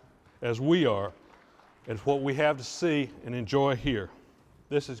excited as we are at what we have to see and enjoy here.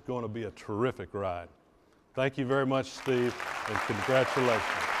 This is going to be a terrific ride. Thank you very much, Steve, and congratulations.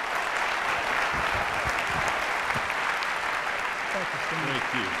 Thank you, Steve.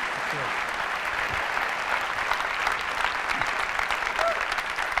 Thank you.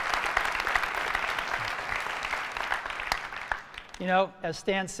 You know, as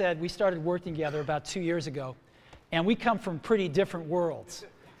Stan said, we started working together about 2 years ago, and we come from pretty different worlds.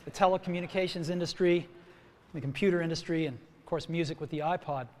 The telecommunications industry, the computer industry, and of course music with the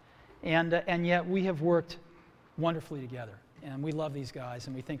iPod. And yet we have worked wonderfully together, and we love these guys,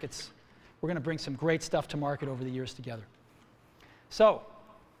 and we think we're going to bring some great stuff to market over the years together. So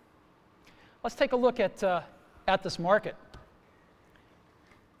let's take a look at this market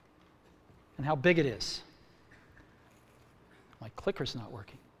and how big it is. My clicker's not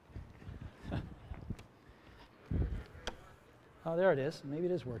working. Oh, there it is. Maybe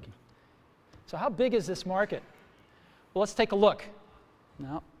it is working. So how big is this market? Well, let's take a look.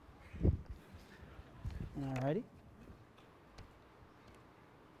 No. All righty.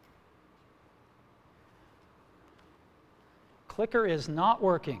 Clicker is not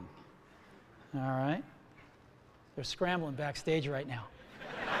working. All right. They're scrambling backstage right now.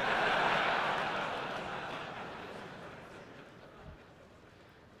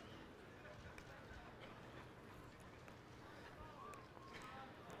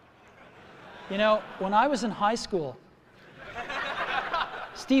 You know, when I was in high school,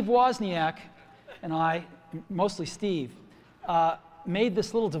 Steve Wozniak and I, mostly Steve, made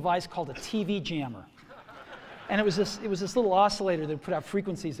this little device called a TV jammer. And it was this little oscillator that would put out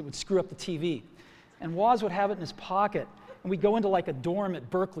frequencies that would screw up the TV. And Woz would have it in his pocket. And we'd go into like a dorm at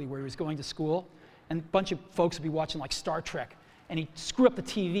Berkeley where he was going to school, and a bunch of folks would be watching like Star Trek. And he'd screw up the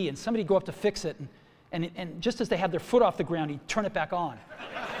TV, and somebody'd go up to fix it. And just as they had their foot off the ground, he'd turn it back on.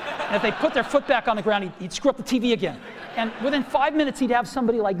 And if they put their foot back on the ground, he'd screw up the TV again. And within 5 minutes, he'd have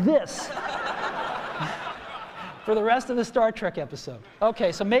somebody like this for the rest of the Star Trek episode.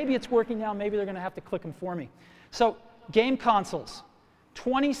 Okay, so maybe it's working now. Maybe they're going to have to click them for me. So game consoles.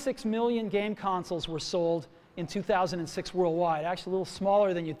 26 million game consoles were sold in 2006 worldwide. Actually, a little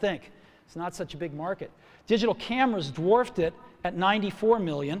smaller than you'd think. It's not such a big market. Digital cameras dwarfed it at 94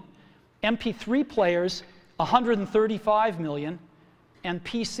 million. MP3 players, 135 million. And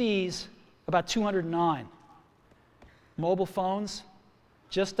PCs, about 209. Mobile phones,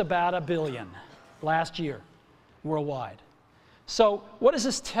 just about 1 billion last year worldwide. So what does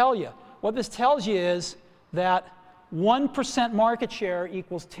this tell you? What this tells you is that 1% market share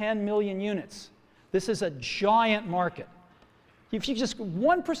equals 10 million units. This is a giant market. If you just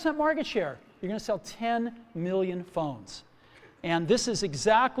 1% market share, you're going to sell 10 million phones. And this is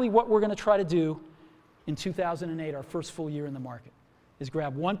exactly what we're going to try to do in 2008, our first full year in the market, is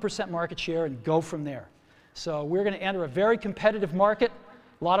grab 1% market share and go from there. So we're going to enter a very competitive market,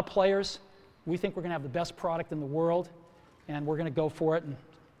 a lot of players. We think we're going to have the best product in the world, and we're going to go for it and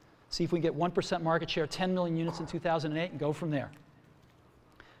see if we can get 1% market share, 10 million units in 2008, and go from there.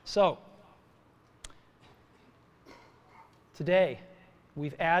 So today,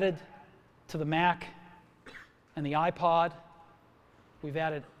 we've added to the Mac and the iPod, we've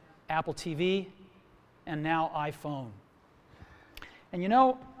added Apple TV, and now iPhone. And you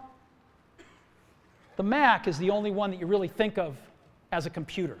know, the Mac is the only one that you really think of as a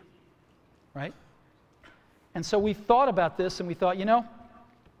computer, right? And so we thought about this and we thought, you know,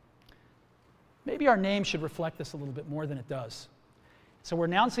 maybe our name should reflect this a little bit more than it does. So we're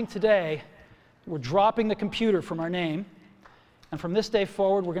announcing today, we're dropping the computer from our name, and from this day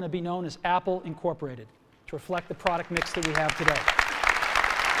forward, we're going to be known as Apple Incorporated to reflect the product mix that we have today.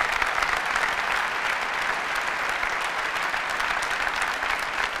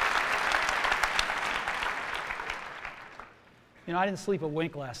 You know, I didn't sleep a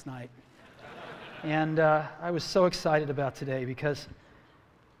wink last night. And I was so excited about today because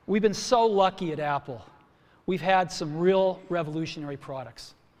we've been so lucky at Apple. We've had some real revolutionary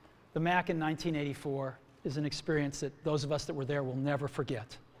products. The Mac in 1984 is an experience that those of us that were there will never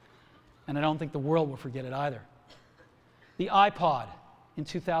forget. And I don't think the world will forget it either. The iPod in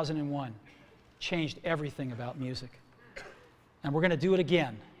 2001 changed everything about music. And we're going to do it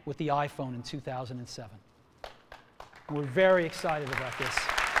again with the iPhone in 2007. And we're very excited about this.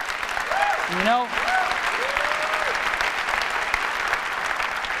 And you know,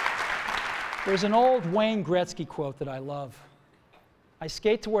 there's an old Wayne Gretzky quote that I love. I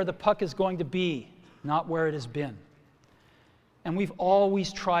skate to where the puck is going to be, not where it has been. And we've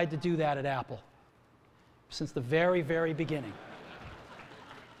always tried to do that at Apple since the very, very beginning.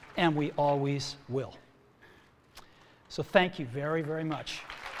 And we always will. So thank you very, very much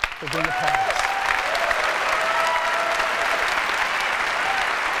for being a part of this.